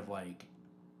just kind of like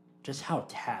just how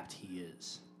tapped he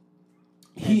is.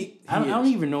 I don't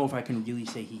even know if I can really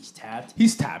say he's tapped.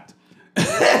 He's tapped.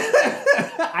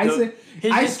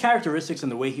 His characteristics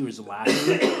and the way he was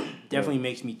laughing definitely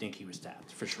makes me think he was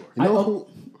tapped for sure. Go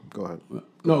ahead.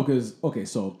 No, because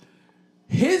so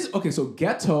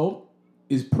Geto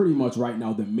is pretty much right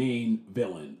now the main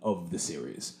villain of the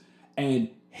series, and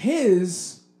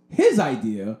his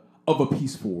idea of a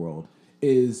peaceful world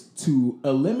is to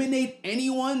eliminate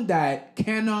anyone that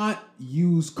cannot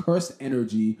use cursed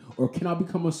energy or cannot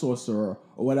become a sorcerer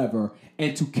or whatever,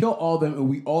 and to kill all them, and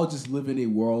we all just live in a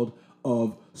world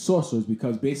of sorcerers,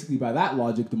 because basically by that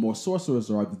logic, the more sorcerers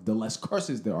there are, the less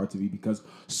curses there are to be, because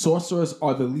sorcerers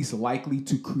are the least likely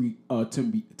to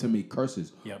to make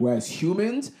curses. Yep. Whereas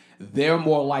humans, they're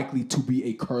more likely to be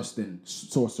a curse than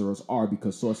sorcerers are,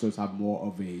 because sorcerers have more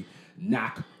of a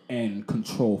knack and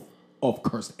control of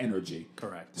cursed energy.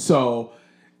 Correct. So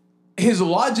his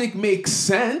logic makes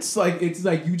sense. Like it's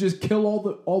like you just kill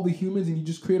all the humans and you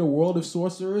just create a world of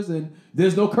sorcerers and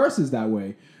there's no curses that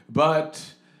way.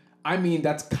 But I mean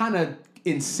that's kind of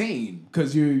insane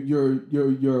because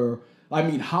you're I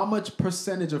mean how much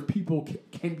percentage of people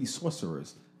can be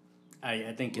sorcerers?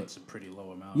 I think it's a pretty low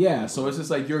amount. Yeah, so it's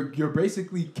just like you're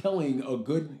basically killing a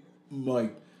good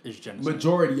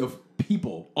majority of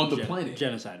people on the planet.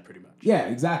 Genocide, pretty much. Yeah,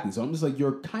 exactly. So I'm just like,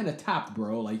 you're kind of tapped,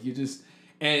 bro. Like you just,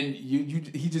 and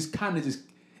he just kind of just.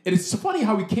 And it's funny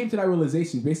how he came to that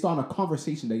realization based on a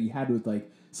conversation that he had with like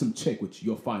some chick, which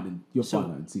you'll find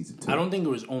in season 2. I don't think it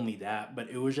was only that, but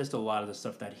it was just a lot of the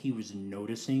stuff that he was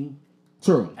noticing.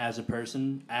 True. As a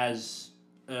person, as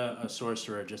a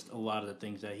sorcerer, just a lot of the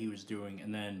things that he was doing,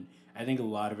 and then I think a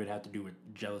lot of it had to do with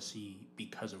jealousy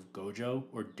because of Gojo,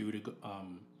 or due to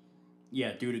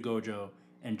Gojo,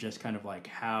 and just kind of like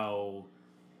how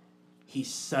he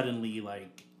suddenly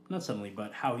not suddenly,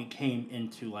 but how he came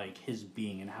into like his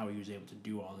being and how he was able to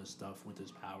do all this stuff with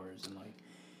his powers, and like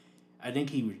I think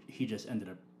he just ended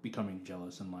up becoming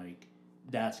jealous, and like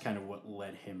that's kind of what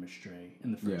led him astray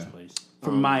in the first place.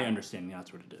 From my understanding,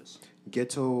 that's what it is.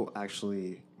 Geto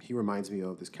actually, he reminds me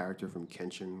of this character from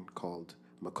Kenshin called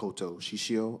Makoto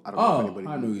Shishio. I don't know if anybody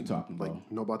I know who you're talking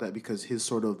about. know about that, because his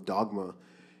sort of dogma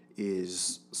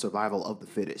is survival of the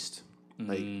fittest.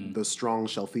 Like the strong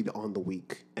shall feed on the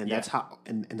weak, and that's how,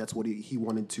 and that's what he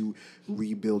wanted to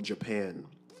rebuild Japan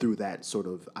through that sort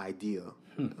of idea,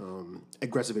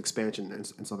 aggressive expansion and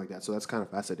stuff like that. So that's kind of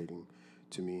fascinating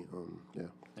to me. Yeah.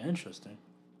 Interesting.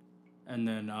 And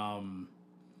then,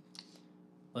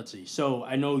 let's see. So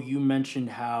I know you mentioned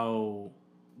how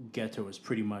Geto was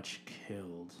pretty much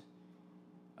killed.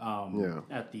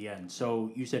 At the end. So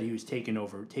you said he was taken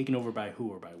over. Taken over by who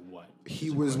or by what?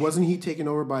 Wasn't he taken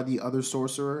over by the other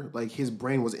sorcerer? Like his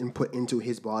brain was input into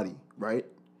his body, right?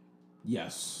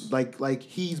 Yes. Like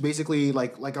he's basically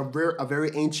like a very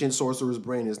ancient sorcerer's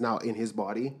brain is now in his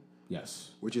body.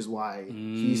 Yes. Which is why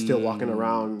he's still walking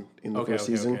around in the first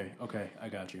season. Okay, I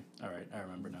got you. All right, I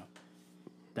remember now.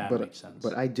 That makes sense.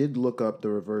 But I did look up the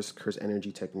reverse curse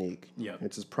energy technique. Yeah.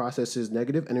 It says processes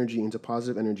negative energy into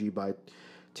positive energy by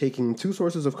taking two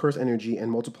sources of curse energy and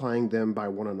multiplying them by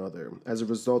one another. As a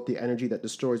result, the energy that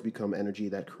destroys become energy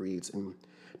that creates, and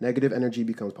negative energy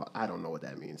becomes. I don't know what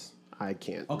that means. I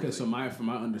can't. Okay, really. So from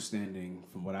my understanding,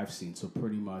 from what I've seen, so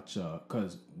pretty much,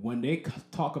 because when they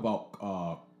talk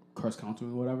about curse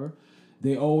countering or whatever,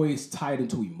 they always tie it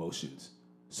into emotions.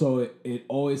 So it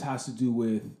always has to do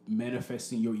with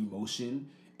manifesting your emotion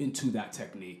into that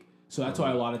technique. So that's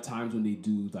why a lot of times when they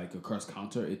do like a curse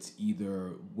counter, it's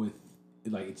either with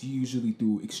like it's usually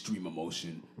through extreme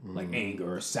emotion, like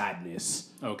anger or sadness.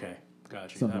 Okay,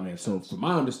 gotcha. Something like that. So from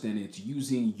my understanding, it's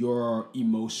using your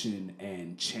emotion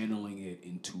and channeling it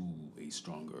into a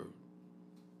stronger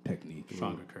technique.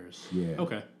 Stronger curse. Yeah.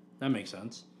 Okay, that makes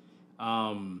sense.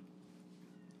 I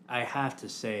have to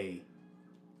say,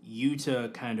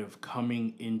 Yuta kind of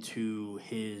coming into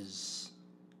his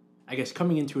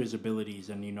abilities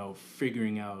and,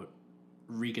 figuring out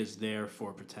Rika's there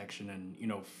for protection and,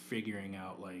 figuring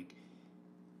out, like,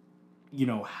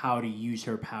 how to use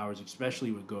her powers,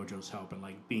 especially with Gojo's help and,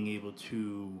 like, being able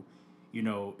to,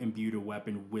 imbue the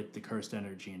weapon with the cursed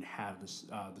energy and have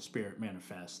the spirit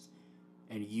manifest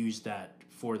and use that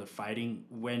for the fighting.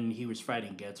 When he was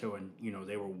fighting Geto and,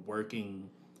 they were working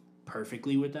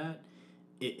perfectly with that,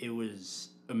 it was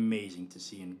amazing to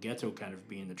see. And Geto kind of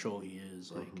being the troll he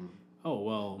is, like, oh,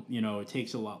 well, it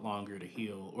takes a lot longer to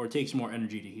heal, or it takes more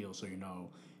energy to heal, so,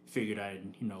 figured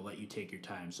I'd, let you take your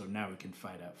time, so now we can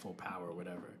fight at full power or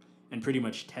whatever. And pretty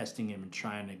much testing him and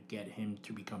trying to get him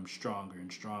to become stronger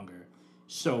and stronger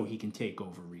so he can take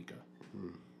over Rika.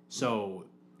 So,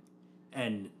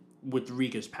 and with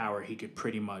Rika's power, he could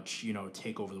pretty much,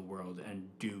 take over the world and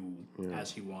do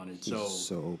as he wanted. He's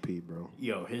so OP, bro.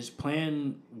 His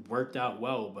plan worked out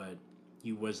well, but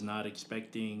he was not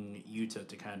expecting Yuta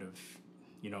to kind of,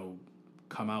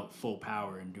 come out full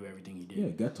power and do everything he did.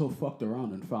 Yeah, Geto fucked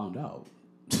around and found out.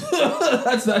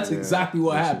 that's exactly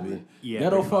what happened. Yeah,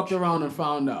 Geto fucked around and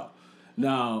found out.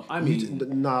 Now, I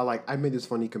mean... like, I made this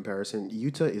funny comparison.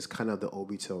 Yuta is kind of the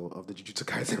Obito of the Jujutsu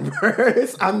Kaisen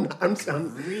verse.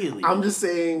 I'm just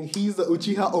saying he's the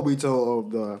Uchiha Obito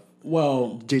of the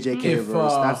JJK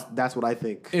verse. That's what I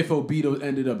think. If Obito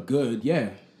ended up good,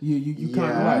 you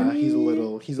kind of right. He's a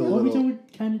little. Obito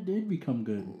kind of did become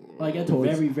good. Like at the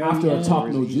very after end. a Talk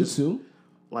No Jutsu.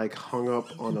 Like hung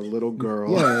up on a little girl.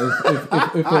 Yeah, if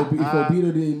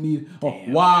Obito didn't need...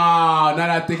 wow, now that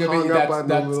I think of it,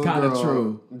 that's kind of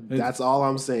true. That's all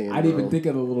I'm saying. I didn't even think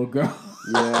of the little girl.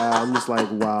 Yeah, I'm just like,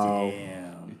 wow.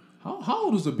 Damn. How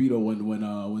old was Obito when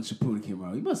Shippuden came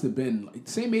out? He must have been like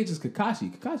same age as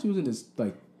Kakashi. Kakashi was in his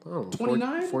like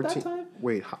 29 at that time?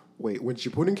 Wait, when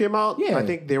Shippuden came out? Yeah. I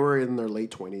think they were in their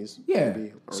late 20s. Yeah.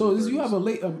 So you have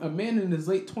a man in his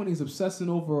late 20s obsessing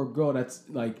over a girl that's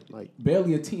like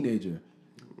barely a teenager.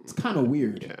 It's kind of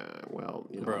weird. Yeah, well,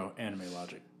 Bro, anime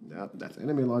logic. That's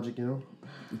anime logic,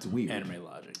 It's weird. Anime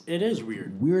logic. It is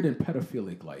weird. Weird and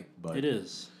pedophilic like, but it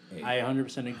is. Hey. I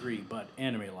 100% agree, but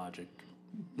anime logic.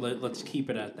 Let's keep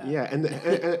it at that. Yeah, and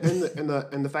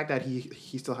the fact that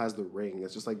he still has the ring,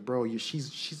 it's just like, bro,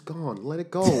 she's gone. Let it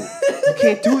go. You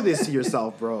can't do this to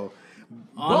yourself, bro.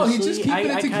 Honestly, he's just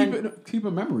keeping it to keep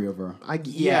a memory of her. I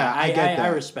get that. I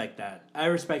respect that. I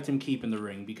respect him keeping the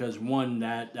ring because one,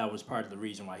 that was part of the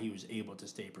reason why he was able to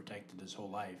stay protected his whole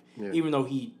life, even though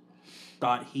he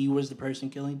thought he was the person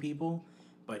killing people,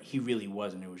 but he really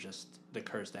wasn't. It was just the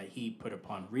curse that he put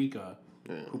upon Rika,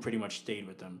 who pretty much stayed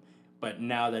with him. But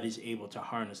now that he's able to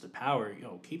harness the power,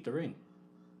 keep the ring.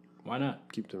 Why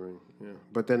not? Keep the ring, yeah.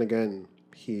 But then again,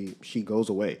 she goes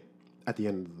away at the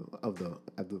end of the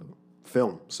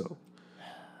film, so.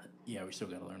 Yeah, we still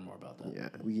got to learn more about that.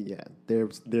 Yeah,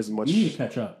 there's much. You need to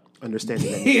catch up.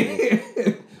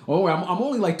 Understanding. Oh, I'm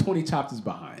only like 20 chapters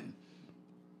behind.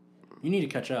 You need to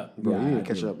catch up. Bro, you need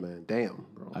to catch up, man. Damn,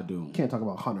 bro. I do. Can't talk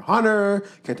about Hunter x Hunter.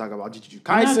 Can't talk about Jujutsu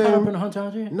Kaisen. You're not caught up in Hunter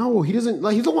x Hunter? No, he doesn't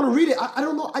want to read it. I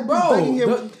don't know.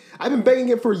 I've been begging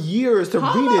him for years to read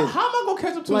it. How am I gonna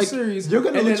catch up to a Like, series. you're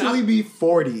gonna and then literally be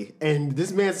 40, and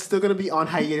this man's still gonna be on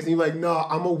hiatus, and you're like, no,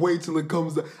 I'm gonna wait till it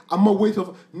comes. I'm gonna wait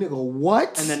till nigga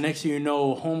what? And then next thing you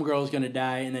know, Homegirl's gonna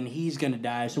die, and then he's gonna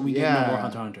die, so we get no more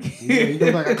Hunter x Hunter. yeah, he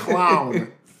looks like a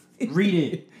clown. Read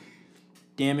it.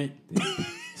 Damn it.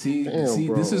 See, Damn, this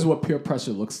bro. is what peer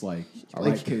pressure looks like. All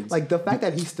right, kids. Like the fact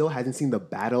that he still hasn't seen the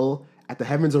battle at the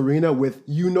Heavens Arena with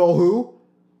you know who.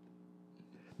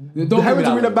 Don't The give me Heavens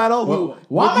that Arena look. battle.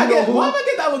 Why am I you know getting who?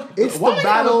 that look? It's Why am the I getting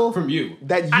that battle look from you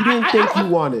that you didn't think you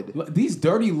wanted. These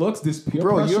dirty looks, this peer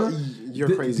Bro, pressure.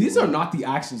 you're crazy, These bro. are not the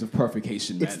actions of perfect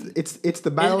Haitian men. It's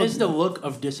the battle, It's the look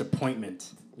of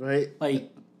disappointment. right?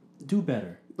 Like, do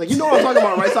better. Like you know what I'm talking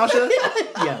about, right, Sasha?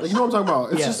 Yes. Like, you know what I'm talking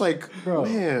about. It's Yeah. just like, Bro.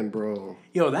 man, bro.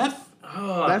 Yo, that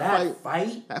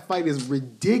fight. That fight is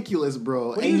ridiculous, bro.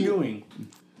 What are you doing?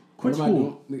 What Quit am I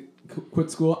school. doing?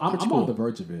 Quit school? I'm school. on the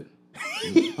verge of it.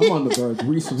 I'm on the verge.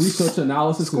 Research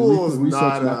analysis School and is research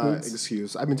not an records.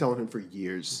 excuse. I've been telling him for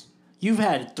years. You've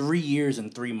had 3 years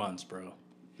and 3 months, bro.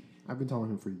 I've been telling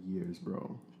him for years,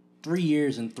 bro. 3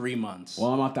 years and 3 months.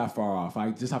 Well, I'm not that far off.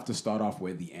 I just have to start off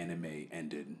where the anime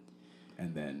ended,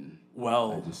 and then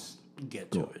Well, I just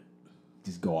get to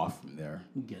it. go off from there.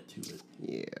 Get to it.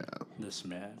 Yeah. This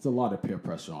man. It's a lot of peer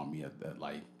pressure on me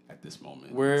at this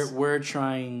moment. We're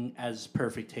trying as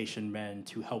perfect Haitian men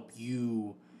to help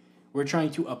you. We're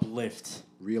trying to uplift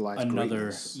Realize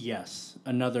another greatness.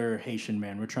 another Haitian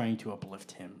man. We're trying to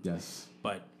uplift him. Yes.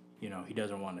 But you know, he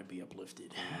doesn't want to be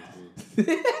uplifted.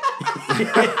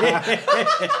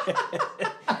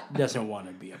 Doesn't want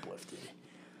to be uplifted.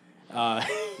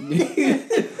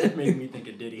 Made me think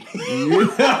of Diddy.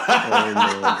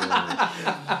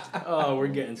 Oh, we're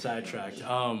getting sidetracked.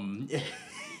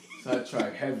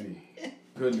 Sidetrack heavy.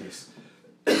 Goodness.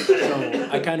 So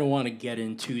I kind of want to get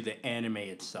into the anime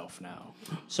itself now.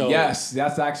 So Yes,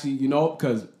 that's actually,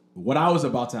 because what I was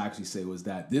about to actually say was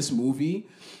that this movie,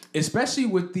 especially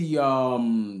with the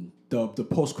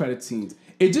post-credit scenes,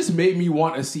 it just made me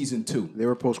want a season 2. There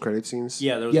were post-credit scenes.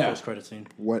 yeah, there was Yeah. a post-credit scene.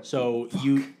 What? So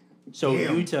Damn.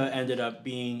 Yuta ended up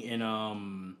being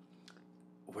in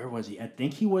where was he? I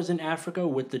think he was in Africa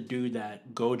with the dude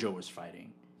that Gojo was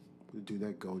fighting. The dude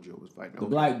that Gojo was fighting. The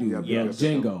black dude, yeah.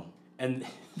 Django. And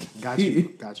Got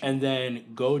you. and then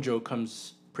Gojo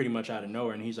comes pretty much out of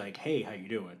nowhere and he's like, "Hey, how you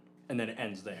doing?" And then it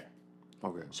ends there.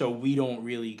 Okay. So we don't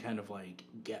really kind of like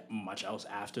get much else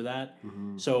after that.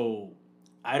 Mm-hmm. So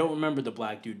I don't remember the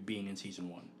black dude being in season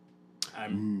 1.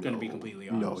 I'm gonna be completely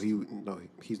honest.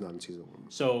 He's not in season 1.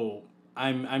 So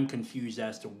I'm confused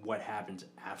as to what happens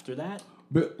after that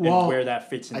But and where that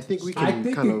fits into. I think the we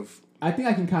story. can I think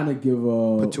I can kind of give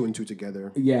a put 2 and 2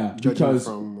 together. yeah, Judging because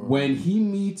from, when he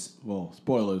meets,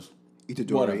 spoilers,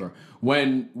 Itadori. whatever.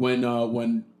 When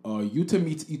Yuta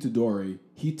meets Itadori,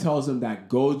 he tells him that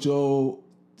Gojo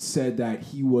said that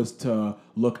he was to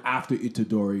look after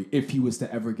Itadori if he was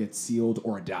to ever get sealed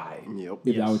or die. Yep. If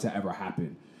that Yes. were to ever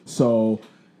happen. So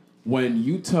when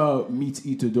Yuta meets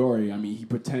Itadori, I mean, he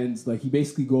pretends like he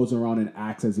basically goes around and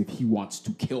acts as if he wants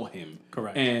to kill him.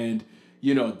 Correct. And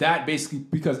that basically,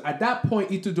 because at that point,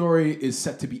 Itadori is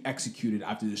set to be executed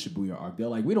after the Shibuya arc. They're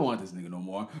like, we don't want this nigga no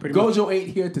more. Gojo ain't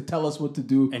here to tell us what to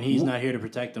do. and he's not here to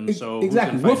protect them. So who's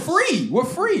Exactly. gonna We're fight us? free. We're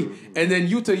free. And then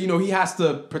Yuta, he has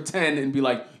to pretend and be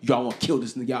like, yo, I want to kill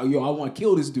this nigga. Yo, I want to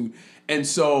kill this dude. And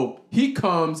so he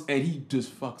comes and he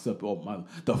just fucks up.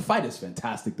 The fight is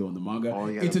fantastic though in the manga. Oh,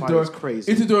 yeah, the fight is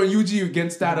crazy. Itadori and Yuji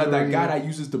against that guy that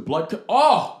uses the blood.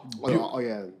 Oh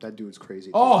yeah, that dude's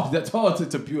crazy.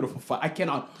 It's a beautiful fight. I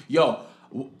cannot. Yo,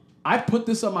 I put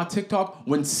this on my TikTok.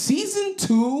 When season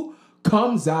 2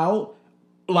 comes out,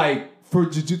 like for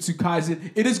Jujutsu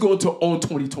Kaisen, it is going to own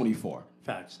 2024.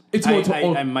 Facts. It's going to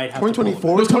own I might have to 2024?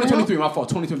 pull No, it. 2023, my fault.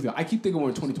 2023. I keep thinking we're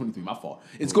in 2023, my fault.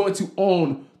 It's going to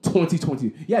own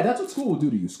 2020. Yeah, that's what school will do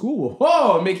to you. School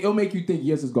will, it'll make you think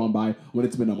years has gone by when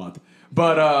it's been a month.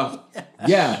 But,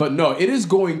 yeah, but no, it is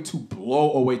going to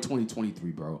blow away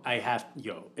 2023, bro.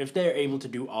 If they're able to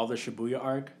do all the Shibuya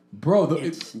arc, Bro,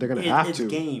 They're gonna have it's to.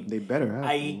 game. They better have.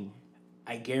 to.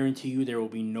 I guarantee you there will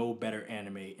be no better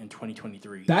anime in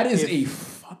 2023. that is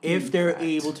if they're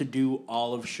able to do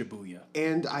all of Shibuya.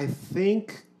 And I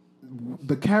think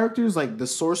the characters, like the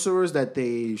sorcerers that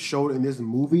they showed in this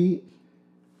movie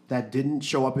that didn't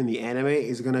show up in the anime,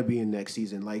 is gonna be in next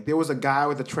season. Like there was a guy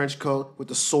with a trench coat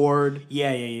with a sword.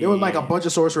 Yeah. There was like a bunch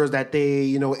of sorcerers that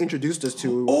they, introduced us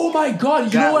to. Oh my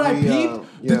god! You know what I peeped?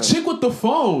 yeah. The chick with the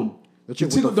phone. The chick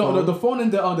with the phone? The phone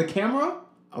and the camera.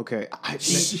 Okay.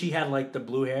 She had like the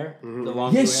blue hair, Mm-hmm. the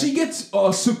long Yeah, blue she hair. gets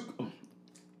with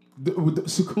the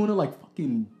Sukuna like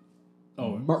fucking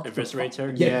murked the eviscerates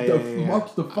her? Yeah, Yeah.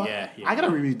 murked the fuck. Yeah, yeah. I gotta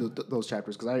reread those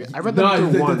chapters because I read them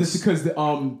No, through once. because the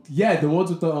ones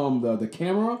with the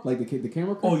camera, like the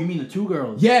camera. Oh, you mean the two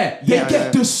girls? Yeah, they Yeah, get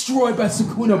yeah. destroyed by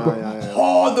Sukuna, bro. yeah.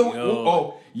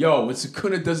 Oh, when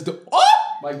Sukuna does the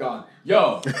my god,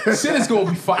 shit is going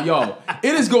to be fire.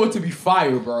 It is going to be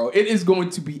fire, bro. It is going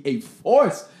to be a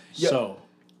force. So,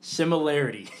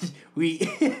 similarities.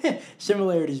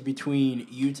 Similarities between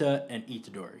Yuta and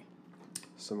Itadori.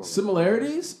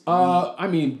 Similarities? I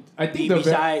mean, I think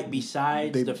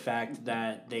Besides the fact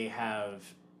that they have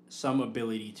some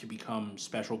ability to become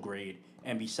special grade,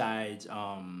 and besides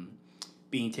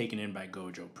being taken in by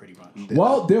Gojo, pretty much.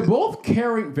 Well, they're both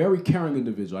very caring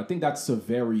individuals. I think that's a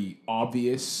very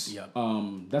obvious. Yep.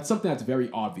 That's something that's very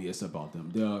obvious about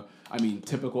them.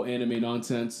 Typical anime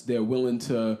nonsense. They're willing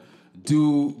to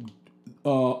do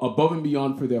above and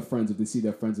beyond for their friends if they see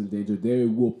their friends in danger. They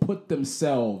will put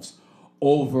themselves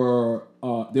over.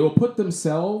 They will put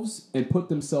themselves in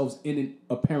an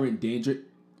apparent danger.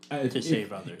 To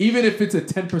save others. Even if it's a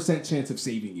 10% chance of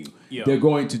saving you, Yeah. they're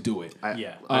going to do it.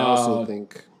 Yeah. I also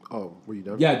think. Oh, were you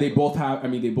done? Yeah, they both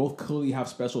clearly have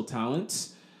special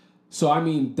talents. So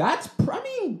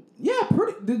pretty.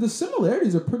 The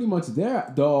similarities are pretty much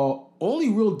there. The only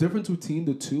real difference between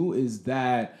the two is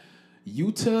that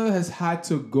Yuta has had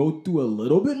to go through a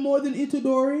little bit more than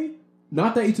Itadori.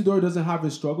 Not that Itadori doesn't have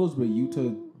his struggles, but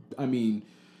Yuta,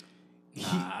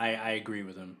 I agree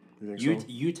with him. You think so?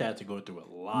 Yuta had to go through a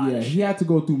lot. Yeah, of he shit. had to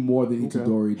go through more than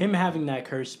Itadori. Him having that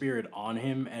cursed spirit on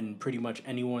him, and pretty much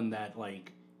anyone that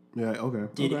Yeah. Okay.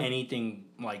 did okay. anything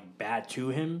bad to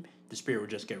him, the spirit would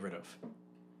just get rid of.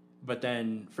 But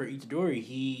then for Itadori,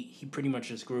 he pretty much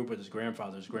just grew up with his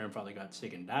grandfather. His grandfather got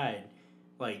sick and died.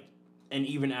 And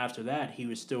even after that, he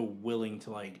was still willing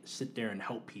to sit there and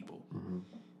help people.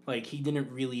 Mm-hmm. He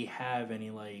didn't really have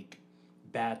any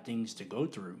bad things to go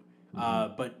through.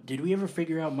 But did we ever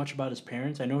figure out much about his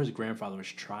parents? I know his grandfather was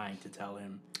trying to tell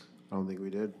him. I don't think we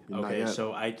did. Not Okay, yet.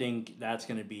 so I think that's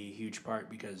going to be a huge part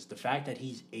because the fact that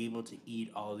he's able to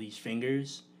eat all these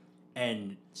fingers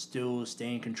and still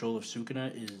stay in control of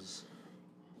Sukuna is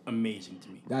amazing to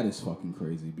me. That is fucking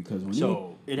crazy because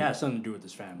when It has something to do with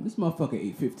his family. this motherfucker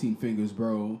ate 15 fingers,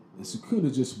 bro, and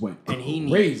Sukuna just went And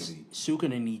crazy.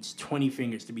 Sukuna needs 20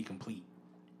 fingers to be complete.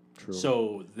 True.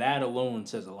 So that alone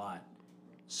says a lot.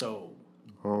 So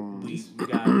we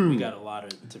got a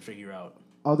lot to figure out.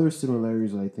 Other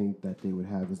similarities I think that they would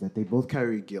have is that they both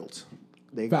carry guilt.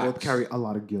 They Facts. both carry a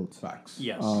lot of guilt. Facts.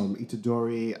 Yes.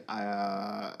 Itadori,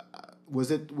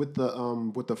 was it with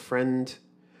the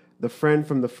friend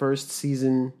from the first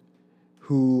season,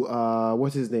 who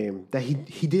what's his name that he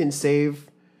didn't save.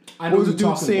 I know What was who the you're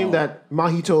dude's talking name about. that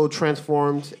Mahito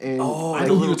transformed and I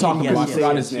know who you're talking about. I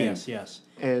forgot his name. Yes.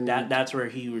 And That's where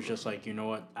he was just like, you know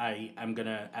what, I'm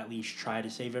gonna at least try to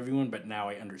save everyone, but now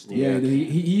I understand. Yeah, he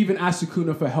even asked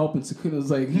Sukuna for help, and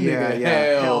Sukuna's like, Yeah,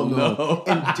 hell no.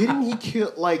 And didn't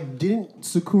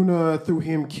Sukuna through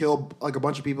him kill a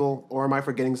bunch of people, or am I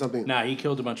forgetting something? Nah, he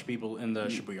killed a bunch of people in the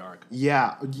Shibuya arc.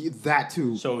 Yeah, that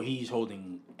too. So he's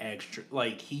holding extra,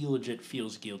 he legit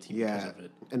feels guilty because of it.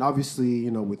 And obviously,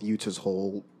 with Yuta's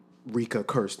whole Rika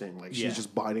curse thing, she's Yeah.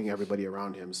 just biting everybody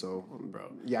around him. So,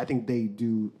 Bro. yeah, I think they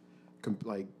do,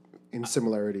 in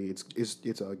similarity,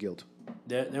 it's a guilt.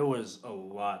 There was a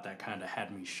lot that kind of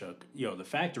had me shook. The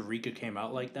fact that Rika came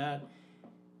out like that,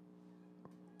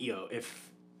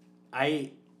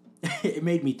 it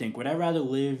made me think, would I rather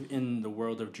live in the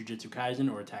world of Jujutsu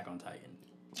Kaisen or Attack on Titan?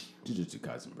 Jujutsu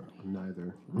Kaisen, bro.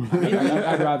 Neither.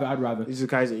 I'd rather. Jujutsu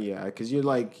Kaisen, yeah, because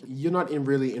you're not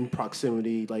really in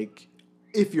proximity.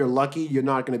 If you're lucky, you're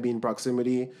not going to be in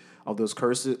proximity of those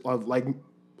curses of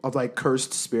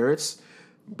cursed spirits.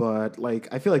 But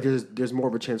I feel like there's more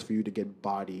of a chance for you to get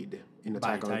bodied in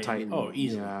Attack on Titan. Oh,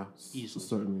 easily. Yeah, Easily.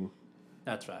 certainly.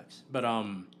 That's facts. But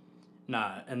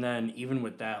nah. And then even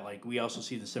with that, we also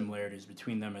see the similarities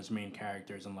between them as main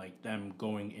characters and them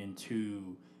going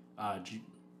into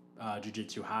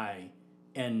Jujutsu High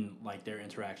and their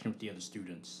interaction with the other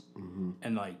students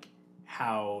and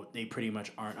how they pretty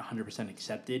much aren't 100%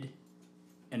 accepted,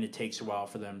 and it takes a while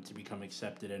for them to become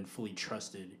accepted and fully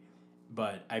trusted.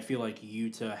 But I feel like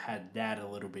Yuta had that a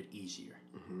little bit easier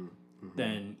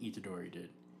than Itadori did.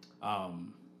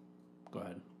 Go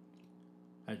ahead.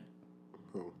 I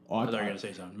thought you were going to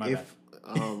say something. My bad.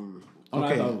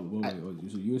 Okay.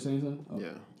 So you were saying something? Oh.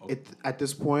 Yeah. At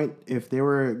this point, if they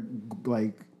were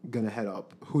gonna head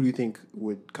up, who do you think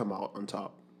would come out on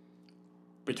top?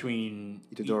 Between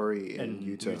Itadori and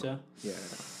Yuta. Yeah.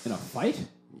 In a fight?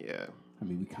 Yeah.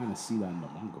 We kind of see that in the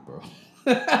manga, bro.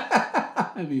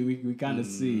 we kind of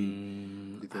see.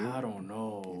 You think? I don't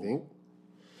know. You think?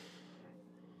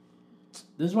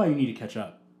 This is why you need to catch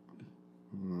up.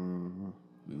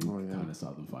 We kind of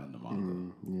saw them fighting the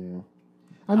manga. Yeah.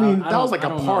 I mean, that was like I a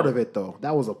don't part know. of it, though.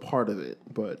 That was a part of it,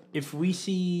 but If we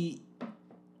see,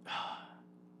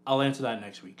 I'll answer that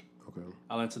next week. okay.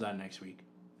 I'll answer that next week,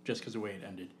 just because the way it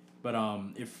ended. But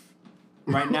if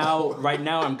right now,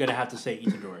 I'm gonna have to say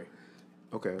Itadori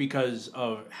Okay. because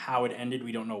of how it ended.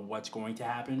 We don't know what's going to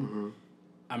happen. Mm-hmm.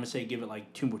 I'm gonna say give it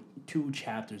like two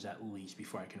chapters at least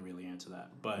before I can really answer that.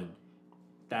 But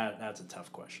that's a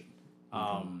tough question.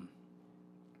 Damn,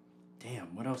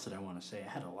 what else did I want to say? I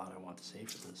had a lot I want to say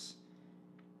for this.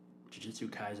 Jujutsu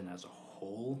Kaisen as a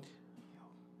whole.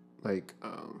 Like,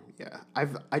 yeah.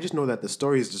 I just know that the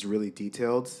story is just really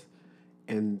detailed,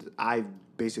 and I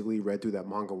basically read through that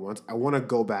manga once. I want to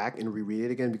go back and reread it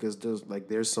again because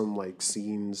there's some like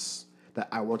scenes that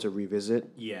I want to revisit.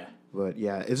 Yeah. But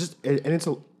yeah, it's just and it's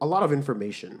a lot of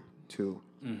information too.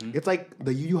 Mm-hmm. It's like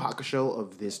the Yu Yu Hakusho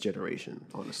of this generation,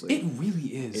 honestly. It really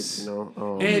is. It's, you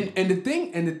know, and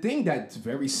the thing that's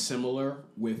very similar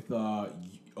with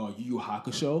Yu Yu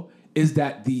Hakusho is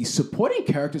that the supporting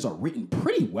characters are written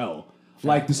pretty well.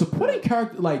 Like the supporting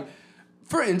character, like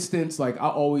for instance, like I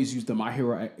always use the My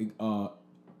Hero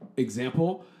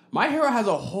example. My Hero has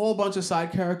a whole bunch of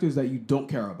side characters that you don't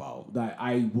care about, that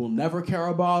I will never care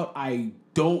about. I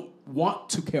don't want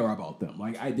to care about them.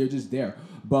 Like they're just there.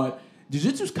 But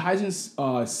Jujutsu Kaisen's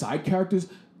side characters,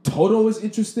 Toto is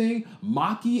interesting.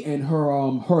 Maki and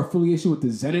her affiliation with the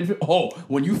Zenin.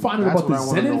 When you find out about the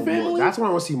Zenin family, that's what I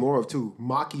want to see more of too.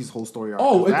 Maki's whole story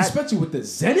arc. Especially with the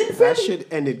Zenin family. That shit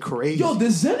ended crazy. Yo, the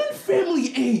Zenin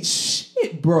family ain't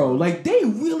shit, bro. Like they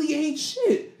really ain't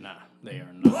shit. Nah, they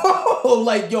are not.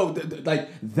 Like yo, like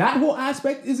that whole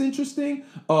aspect is interesting.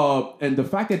 And the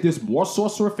fact that there's more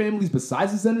sorcerer families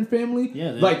besides the Zenin family.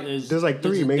 Yeah, there's like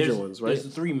three major ones, right? There's the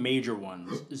three major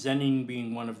ones. Zenin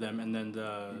being one of them, and then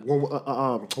the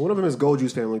one of them is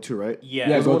Goju's family too, right?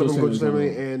 Yeah, one of them Goju's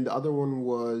family, and the other one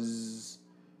was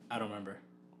I don't remember.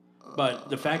 But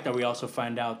the fact that we also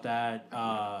find out that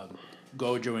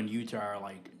Gojo and Yuta are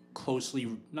like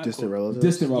closely distant relatives.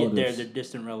 Distant relatives. Yeah, they're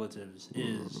distant relatives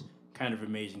is kind of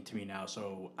amazing to me now.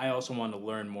 So I also want to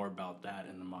learn more about that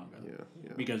in the manga.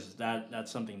 Yeah. Because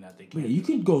that's something that they can. Yeah, you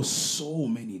can go so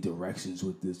many directions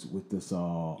with this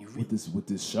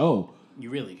show. You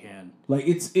really can. Like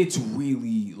it's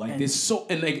really like this so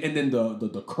and then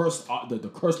the cursed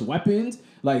the cursed weapons,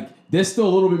 like there's still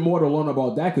a little bit more to learn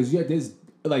about that because there's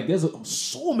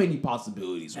so many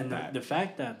possibilities with And that. the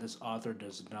fact that this author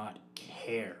does not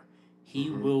care. He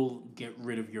will get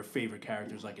rid of your favorite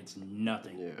characters like it's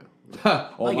nothing. Yeah.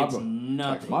 Like it's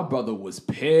nothing. My brother was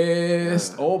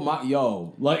pissed. Oh my,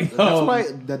 yo, like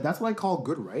that's what I call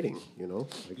good writing. You know.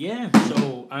 Like, Yeah,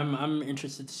 so I'm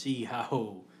interested to see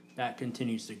how that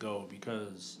continues to go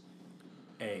because,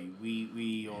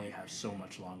 we only have so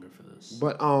much longer for this.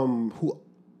 But who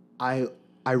I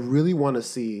really want to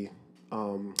see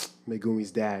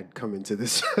Megumi's dad come into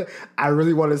this. I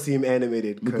really want to see him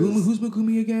animated. Megumi, who's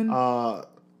Megumi again?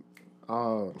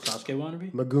 Sasuke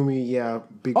wannabe? Megumi, yeah,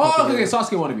 big. Okay,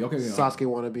 Sasuke wannabe. Okay, Sasuke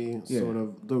wannabe, sort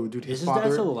of. Dude, Is his father,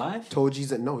 dad still alive?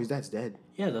 Toji's no, his dad's dead.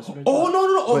 Yeah, that's what I Oh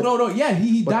thought. no! Yeah,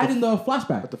 he died in the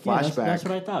flashback. But the Yeah, flashback, that's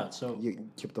what I thought. So you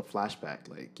keep the flashback,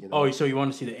 like you know. Oh, so you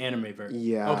want to see the anime version?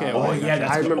 Yeah. Okay. Oh, okay, yeah,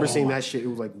 gotcha. I remember oh. seeing that shit. It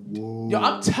was like, whoa. Yo,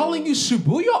 I'm telling you,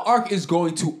 Shibuya Arc is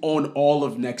going to own all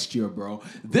of next year, bro.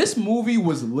 This movie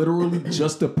was literally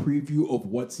just a preview of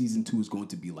what season 2 is going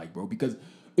to be like, bro. Because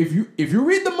if you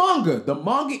read the manga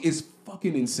is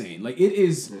fucking insane. Like it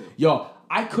is, yo.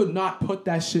 I could not put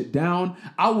that shit down.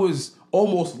 I was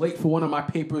almost late for one of my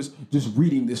papers just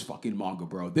reading this fucking manga,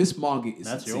 bro. This manga is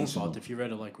That's your own sensational. fault if you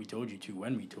read it like we told you to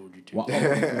when we told you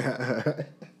to.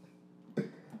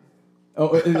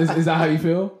 Well, is that how you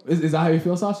feel? Is that how you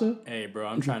feel, Sasha? Hey, bro,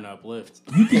 I'm trying to uplift.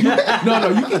 No,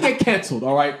 you can get canceled,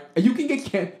 all right? You can get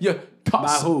canceled. Yeah, By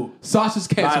who? Sasha's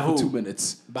canceled By for who? 2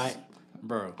 minutes. Bye.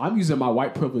 Bro, I'm using my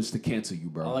white privilege to cancel you,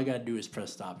 bro. all I gotta do is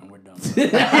press stop and we're done.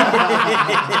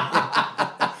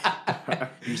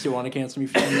 You still want to cancel me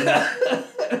for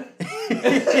that?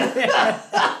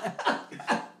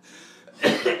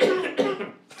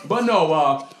 But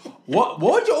no, what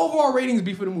would your overall ratings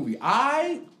be for the movie?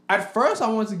 At first I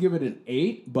wanted to give it an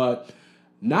 8, but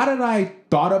now that I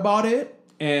thought about it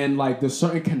and like the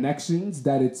certain connections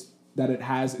that it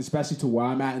has, especially to where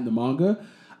I'm at in the manga,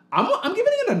 I'm giving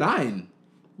it a 9.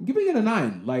 I'm giving it a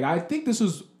 9. Like I think this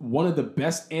was one of the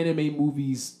best anime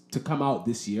movies to come out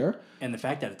this year. And the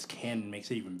fact that it's canon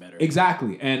makes it even better.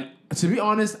 Exactly. And to be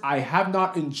honest, I have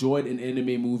not enjoyed an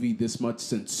anime movie this much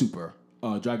since Super,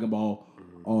 Dragon Ball,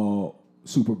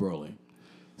 Super Broly.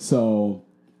 So,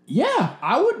 yeah,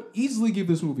 I would easily give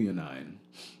this movie a 9.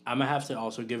 I'm gonna have to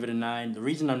also give it a 9. The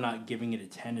reason I'm not giving it a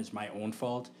 10 is my own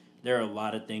fault. There are a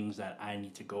lot of things that I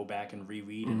need to go back and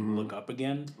reread and look up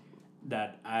again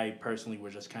that I personally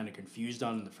was just kind of confused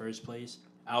on in the first place.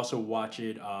 I also watch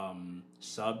it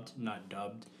subbed, not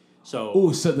dubbed. So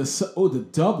the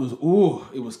dub was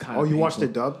it was kind of. Oh, you watched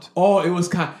it dubbed? Oh, it was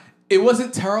kind. It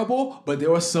wasn't terrible, but there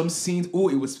were some scenes.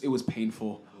 It was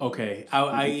painful. okay,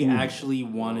 I actually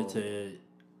wanted to.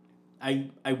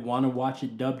 I want to watch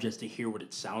it dubbed just to hear what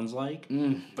it sounds like,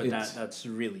 but that's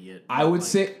really it. I would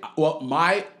say,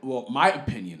 my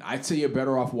opinion, I'd say you're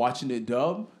better off watching it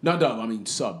dub. Not dub, I mean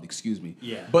subbed. Excuse me.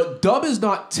 Yeah. But dub is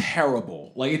not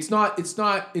terrible. Like it's not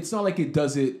like it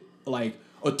does it like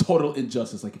a total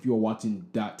injustice. Like if you were watching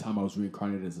That Time I Was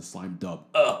Reincarnated as a Slime dub,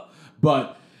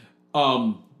 but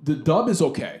the dub is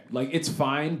okay. Like it's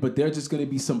fine, but there's just gonna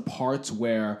be some parts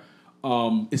where,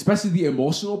 especially the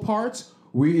emotional parts,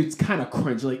 where it's kind of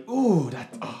cringe, like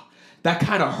that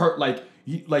kind of hurt, like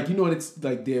you know, when it's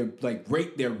like they're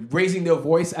raising their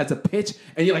voice as a pitch,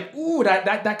 and you're like, ooh,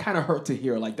 that kind of hurt to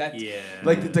hear, like that, yeah,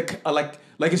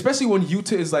 like especially when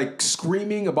Yuta is like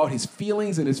screaming about his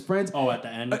feelings and his friends. Oh, at the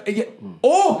end, yeah.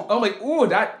 Oh, I'm like, ooh,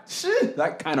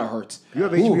 that kind of hurts. You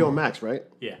have HBO Max, right?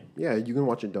 yeah. Yeah, you can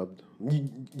watch it dubbed.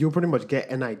 You'll pretty much get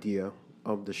an idea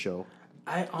of the show.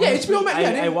 HBO Max.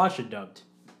 I watched it dubbed.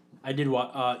 I did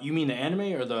watch. You mean the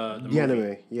anime or the movie? The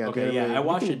anime, yeah. Okay, the anime. I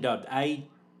watched it dubbed. I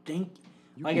think,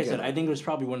 like I said, I think it was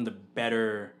probably one of the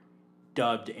better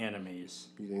dubbed animes.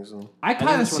 You think so? I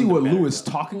kind of it's see one of what the better Lou is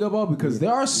dubs. talking about, because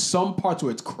there are some parts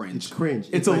where it's cringe. It's cringe.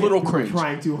 It's a like little people cringe.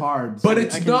 Trying too hard. But So-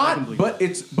 it's I can not.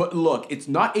 believe But look, it's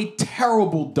not a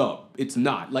terrible dub. It's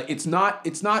not. Like it's not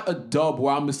a dub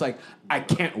where I'm just like, I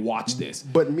can't watch this.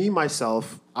 But me,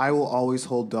 myself, I will always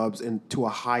hold dubs to a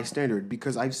high standard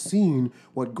because I've seen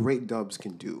what great dubs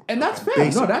can do. And that's fair.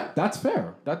 Basically. No, that's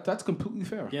fair. That's completely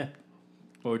fair. Yeah.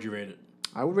 What would you rate it?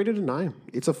 I would rate it a 9.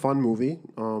 It's a fun movie.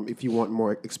 If you want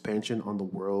more expansion on the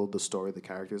world, the story, the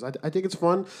characters, I think it's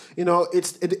fun. You know,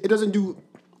 it doesn't do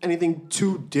anything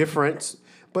too different,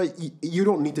 but you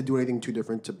don't need to do anything too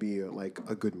different to be like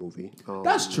a good movie.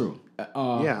 That's true.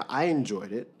 Yeah, I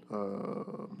enjoyed it.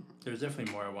 There's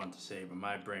definitely more I want to say, but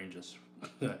my brain just.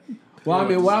 Well, I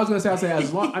mean, what I was gonna say,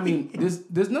 as long, I mean,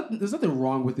 there's nothing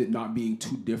wrong with it not being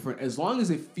too different, as long as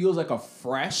it feels like a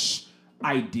fresh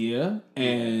idea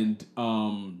and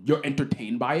you're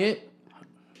entertained by it.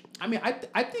 I mean,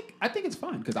 I think it's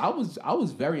fine, because I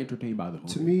was very entertained by the movie.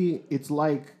 To me, it's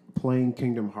like playing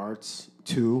Kingdom Hearts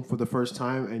 2 for the first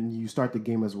time, and you start the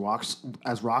game as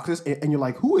Roxas, and you're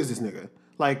like, who is this nigga?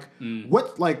 Like,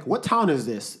 what town is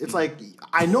this? It's like,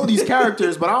 I know these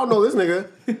characters, but I don't know this nigga.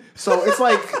 So it's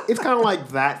like, it's kind of like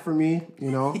that for me,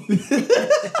 you know?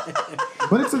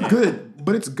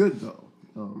 But it's good though.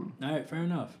 All right, fair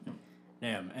enough.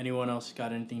 Damn. Anyone else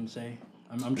got anything to say?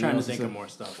 I'm trying to think of more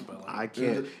stuff, but like, I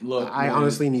can't. Look, I man.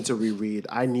 honestly need to reread.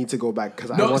 I need to go back because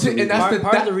I No, want see, to reread. and that's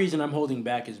part of the reason I'm holding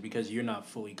back is because you're not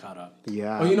fully caught up.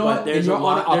 Yeah. Oh, you know But what? there's In a your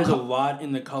lot. honor, There's I'll a lot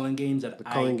in the Cullen games that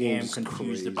I Cullen am games confused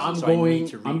crazy. about. I'm so I going need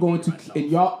to to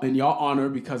myself. in y'all honor,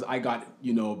 because I got,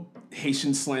 you know,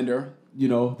 Haitian slander, you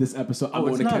know, this episode. I'm Oh,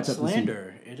 going it's to not catch up this week.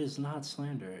 slander. It is not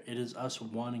slander. It is us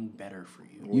wanting better for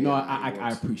you. You know, Yeah,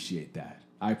 I appreciate that.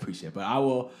 I appreciate it. But I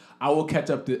will catch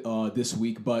up this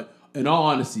week. But in all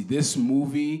honesty, this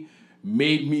movie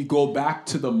made me go back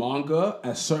to the manga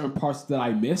at certain parts that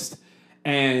I missed.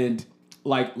 And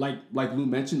like Lou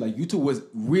mentioned, like Yuta was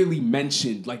really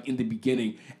mentioned like in the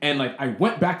beginning. And like I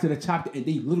went back to the chapter and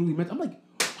they literally mentioned, I'm like,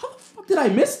 how the fuck did I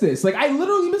miss this? Like I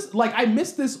literally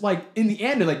missed this like in the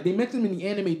anime. Like they mentioned him in the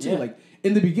anime too, Yeah. like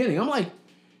in the beginning. I'm like,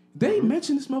 they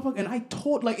mentioned this motherfucker, and I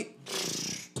it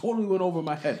totally went over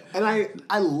my head. And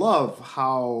I love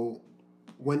how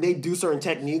when they do certain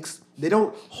techniques, they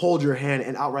don't hold your hand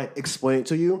and outright explain it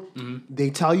to you. They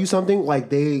tell you something, like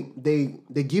they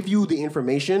give you the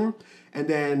information, and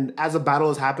then as a battle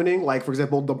is happening, like for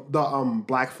example the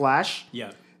Black Flash,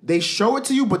 Yeah. they show it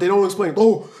to you, but they don't explain.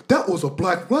 Oh, that was a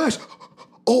Black Flash.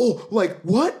 Oh, like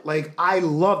what? Like I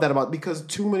love that about, because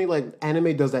too many like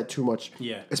anime does that too much.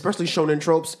 Yeah. Especially shonen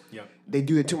tropes. Yep. They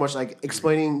do it too much, like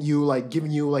explaining you, like giving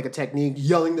you like a technique,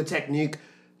 yelling the technique,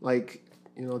 like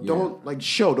don't like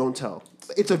show, don't tell.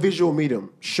 It's a visual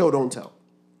medium. Show, don't tell.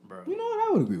 Bro. You know what?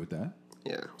 I would agree with that.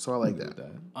 Yeah. So I like that.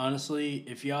 Honestly,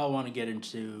 if y'all want to get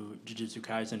into Jujutsu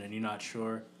Kaisen and you're not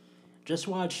sure, just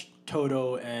watch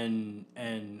Toto and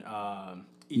Itadori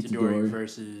Itadori.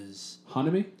 versus.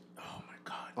 Hanami? Oh my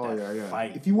god! Oh, that yeah.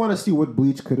 Fight. If you want to see what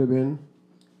Bleach could have been,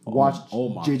 watch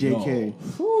my JJK.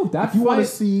 God. Whew, that If you want to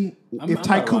fight- see I'm if about to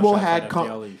watch Taikubo that had fight after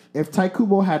y'all leave. if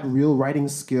Taikubo had real writing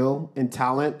skill and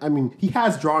talent, I mean, he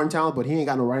has drawing talent, but he ain't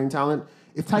got no writing talent.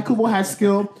 If Tai Kubo had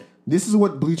skill, this is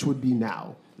what Bleach would be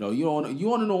now. No, you want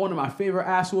to know one of my favorite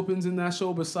ass whoopings in that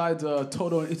show besides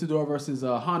Todo and Itadori versus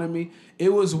Hanami?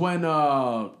 It was when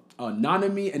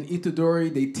Nanami and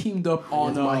Itadori they teamed up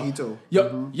on Mahito.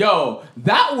 Yo,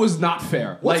 that was not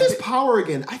fair. What's like, his power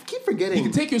again? I keep forgetting. He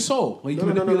can take your soul. Like, No.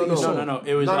 No.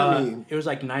 It was Nanami. it was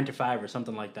like 9 to 5 or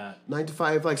something like that. 9 to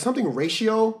 5, like something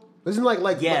ratio. Isn't it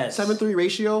like Yes. 7-3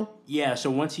 ratio? Yeah, so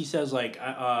once he says like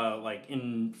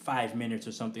in 5 minutes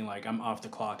or something, like I'm off the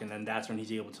clock, and then that's when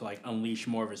he's able to like unleash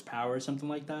more of his power or something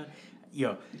like that.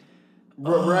 Yo,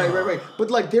 Right. But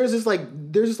like there's this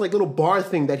little bar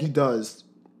thing that he does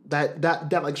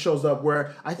that like shows up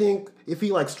where I think if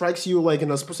he like strikes you like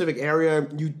in a specific area,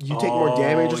 you take more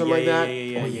damage or something like that.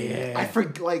 Yeah. I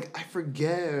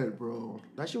forget, bro.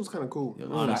 That shit was kind of cool.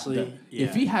 Honestly, yeah.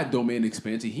 If he had domain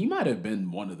expansion, he might have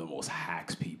been one of the most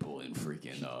hacks people in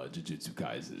freaking Jujutsu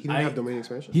Kaisen. He didn't have domain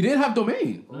expansion. He didn't have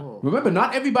domain. Remember,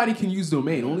 not everybody can use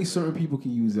domain. Only certain people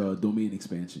can use domain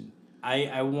expansion.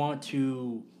 I want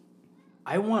to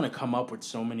come up with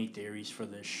so many theories for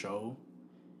this show,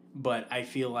 but I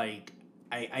feel like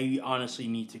I honestly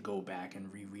need to go back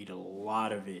and reread a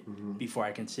lot of it before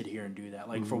I can sit here and do that.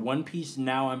 Like for One Piece,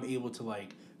 now I'm able to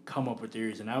like come up with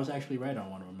theories, and I was actually right on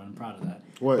one of them. I'm proud of that.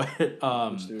 What?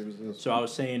 But, Which theory was this? so I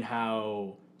was saying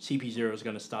how CP0 is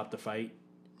going to stop the fight,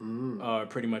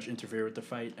 pretty much interfere with the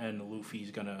fight, and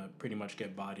Luffy's going to pretty much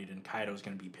get bodied, and Kaido's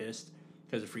going to be pissed.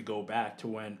 Because if we go back to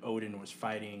when Odin was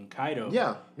fighting Kaido,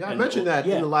 Yeah, I mentioned that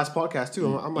in the last podcast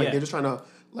too. I'm like, they're just trying to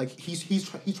like he's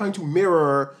trying to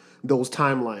mirror those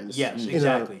timelines. Yes,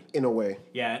 exactly. In a way.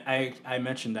 Yeah, I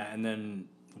mentioned that, and then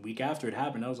the week after it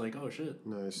happened, I was like, oh shit,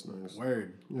 Nice.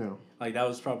 word. Yeah. Like that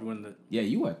was probably when the Yeah,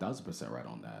 you were 1,000% right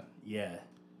on that. yeah,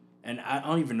 and I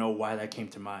don't even know why that came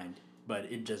to mind, but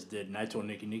it just did. And I told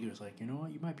Nikki was like, you know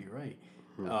what, you might be right.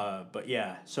 But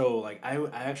yeah, so like I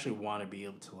actually want to be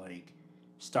able to like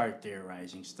start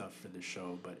theorizing stuff for the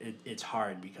show, but it's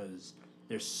hard because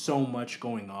there's so much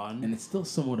going on, And it's still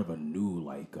somewhat of a new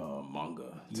like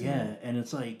manga. too. yeah, and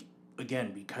it's like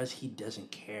again because he doesn't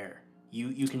care.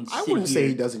 You can. I sit wouldn't say here-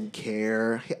 he doesn't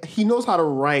care. He knows how to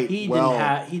write He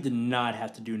well. he did not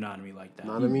have to do Nanami like that.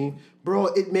 Know what I mean? Bro,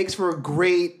 it makes for a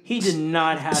great He did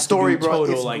not have story, to do bro.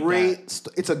 Toto It's like great. that.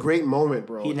 It's a great moment,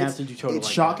 bro. He didn't have to do Toto It's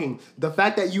like shocking. The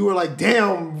fact that you were like,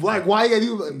 damn, like why you gotta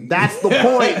do that's the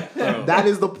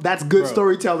point. That's good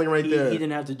storytelling right He there.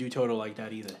 didn't have to do Toto like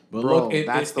that either. But Bro, look, it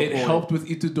that's the it point. helped with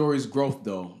Itadori's growth,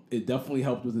 though. It definitely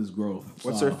helped with his growth.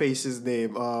 What's her face's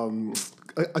name?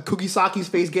 A Kugisaki's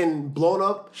face getting blown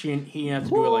up. He didn't have to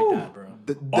do it like that, bro.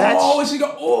 That's Oh, she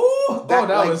go. Oh, that,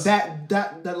 that like, was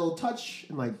that little touch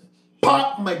and like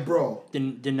pop. I'm like, bro,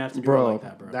 Didn't have to do it bro, like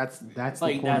that, bro. that's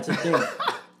like the that's point. the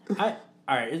thing.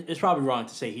 All right, it's probably wrong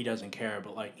to say he doesn't care,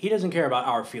 but like he doesn't care about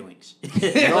our feelings.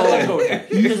 Let's go with that.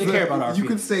 He doesn't care about our You feelings.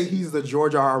 could say he's the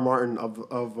George R. R. Martin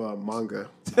of manga.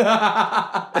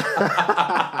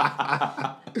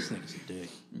 This nigga's a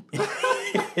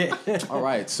dick. all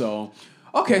right. So,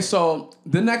 okay. So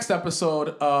the next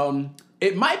episode,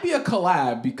 it might be a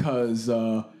collab because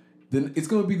then it's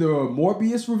gonna be the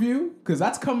Morbius review because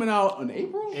that's coming out in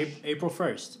April. April 1st. April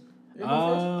 1st?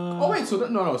 Oh wait, so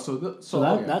no. So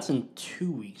that's in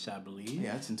 2 weeks, I believe.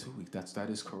 yeah, it's in 2 weeks. That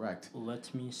is correct.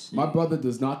 Let me see. My brother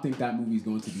does not think that movie is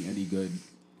going to be any good.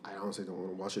 I honestly don't want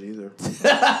to watch it either.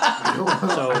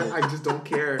 So I just don't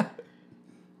care.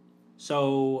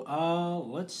 So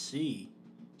let's see.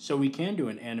 So we can do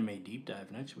an anime deep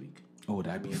dive next week. Oh,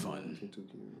 that'd be fun.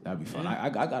 That'd be fun. Yeah. I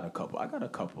got a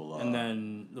couple. And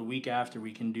then the week after,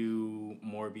 we can do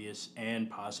Morbius and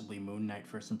possibly Moon Knight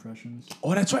first impressions.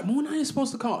 Oh, that's right. Moon Knight is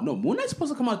supposed to come out. No, Moon Knight's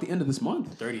supposed to come out at the end of this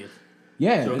month. 30th.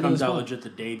 Yeah. So end it of comes this out month. legit the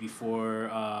day before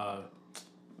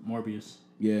Morbius.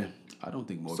 Yeah, I don't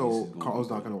think Morbius. So is going Carl's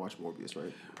not gonna watch Morbius,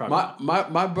 right? Probably.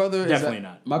 My brother Definitely is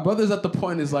not. My brother's at the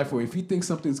point in his life where if he thinks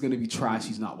something's gonna be trash,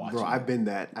 he's not watching. Bro, it. I've been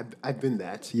that. I've been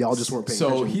that. Y'all just weren't paying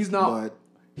So attention.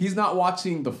 he's not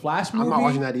watching the Flash movie. I'm not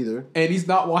watching that either. And he's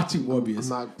not watching Morbius.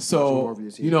 I'm not so watching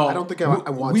Morbius either. you know, I don't think I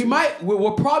want we to. might.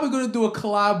 We're probably gonna do a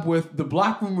collab with the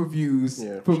Black Room reviews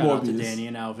for Shout out to Morbius. Danny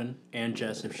and Alvin and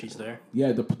Jess if she's there.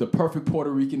 Yeah, the perfect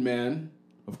Puerto Rican man,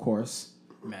 of course.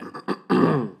 Man.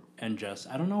 And Jess.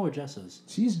 I don't know what Jess is.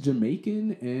 She's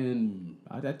Jamaican, and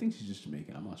I think she's just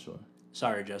Jamaican. I'm not sure.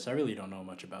 Sorry, Jess. I really don't know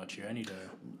much about you. I need to.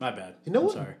 My bad. You know I'm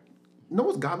what? sorry. You know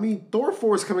what's got me? Thor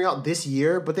 4 is coming out this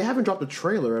year, but they haven't dropped a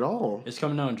trailer at all. It's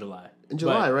coming out in July. In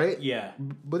July, But, right? Yeah.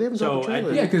 But they haven't So, dropped a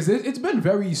trailer. Yeah, because it's been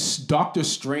very Doctor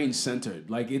Strange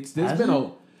centered. Like there's Has been it?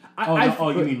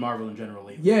 You mean Marvel in general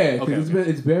lately? Yeah, because Okay,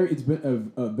 it's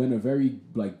been a very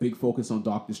like big focus on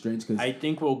Doctor Strange. Because I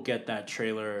think we'll get that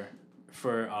trailer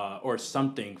for or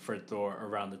something for Thor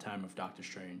around the time of Doctor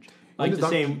Strange. When Like does the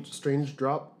Doctor same Strange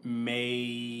drop?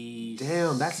 May.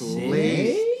 Damn, that's 6th?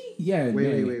 late. Yeah.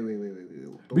 Wait.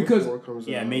 Thor Because- 4 comes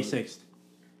Yeah, out May 6th.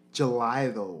 July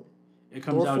though. It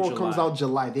comes Thor out 4 July. comes out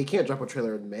July. They can't drop a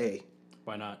trailer in May.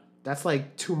 Why not? That's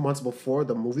like 2 months before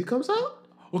the movie comes out.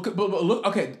 Okay, but look.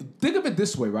 Okay, think of it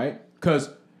this way, right? Because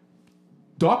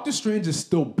Doctor Strange is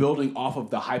still building off of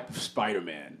the hype of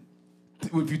Spider-Man.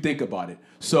 If you think about it,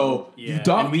 so Yeah, you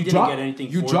drop, and we you didn't drop, get anything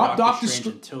you for drop Doctor Doctor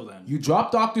Strange until then. You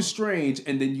drop Doctor Strange,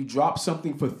 and then you drop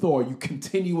something for Thor. You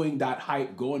continuing that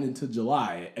hype going into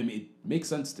July. I mean, it makes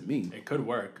sense to me. It could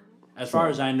work. As far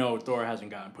as I know, Thor hasn't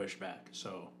gotten pushed back.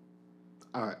 So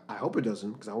I hope it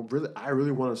doesn't because I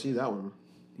really want to see that one.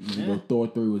 Even though Thor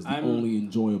 3 was the I'm- only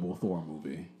enjoyable Thor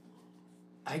movie.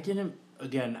 I didn't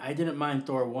mind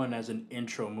Thor 1 as an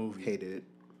intro movie. Hated it.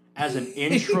 As an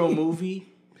intro movie,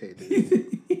 Hated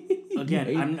it.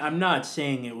 again, I'm not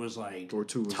saying it was like Thor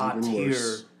 2 was top even tier.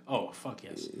 worse. Oh fuck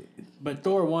yes. But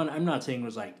Thor 1, I'm not saying it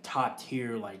was like top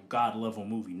tier like god level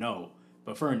movie. No,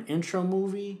 but for an intro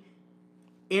movie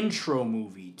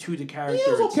to the character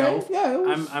Yeah, it was okay. itself, Yeah, it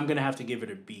was- I'm gonna have to give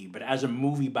it a B. But as a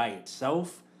movie by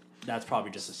itself, that's probably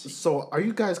just a C. So, are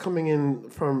you guys coming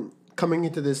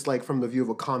into this like from the view of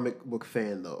a comic book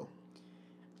fan though?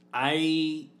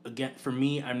 For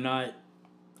me, I'm not.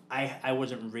 I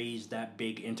wasn't raised that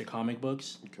big into comic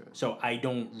books, Okay. so I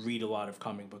don't read a lot of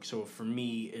comic books. So for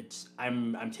me, it's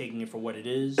I'm taking it for what it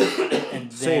is, and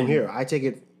then, Same here. I take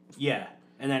it. Yeah,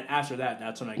 and then after that,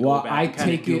 that's when I Well, go back I and kind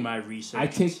of take do it- my research I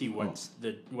take- and see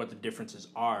what the differences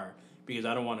are, because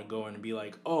I don't want to go in and be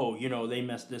like, oh, they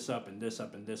messed this up and this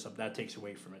up and this up. That takes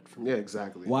away from it. Yeah,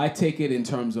 exactly. Well, I take it in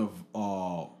terms of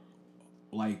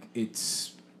like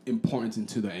its importance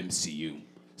into the MCU.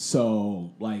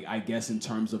 So, like, I guess in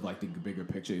terms of like the bigger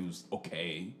picture, it was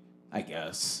okay. I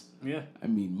guess. Yeah. I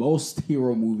mean, most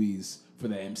hero movies for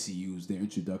the MCUs, their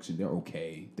introduction, they're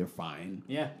okay. They're fine.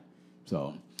 Yeah.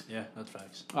 So, Yeah, that's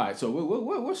facts. all right. So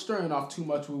we're stirring off too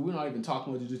much. We're not even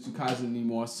talking about Jujutsu Kaisen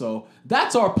anymore. So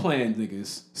that's our plan,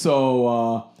 niggas.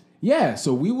 So yeah.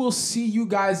 So we will see you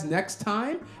guys next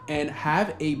time, and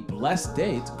have a blessed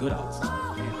day. It's good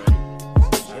outside.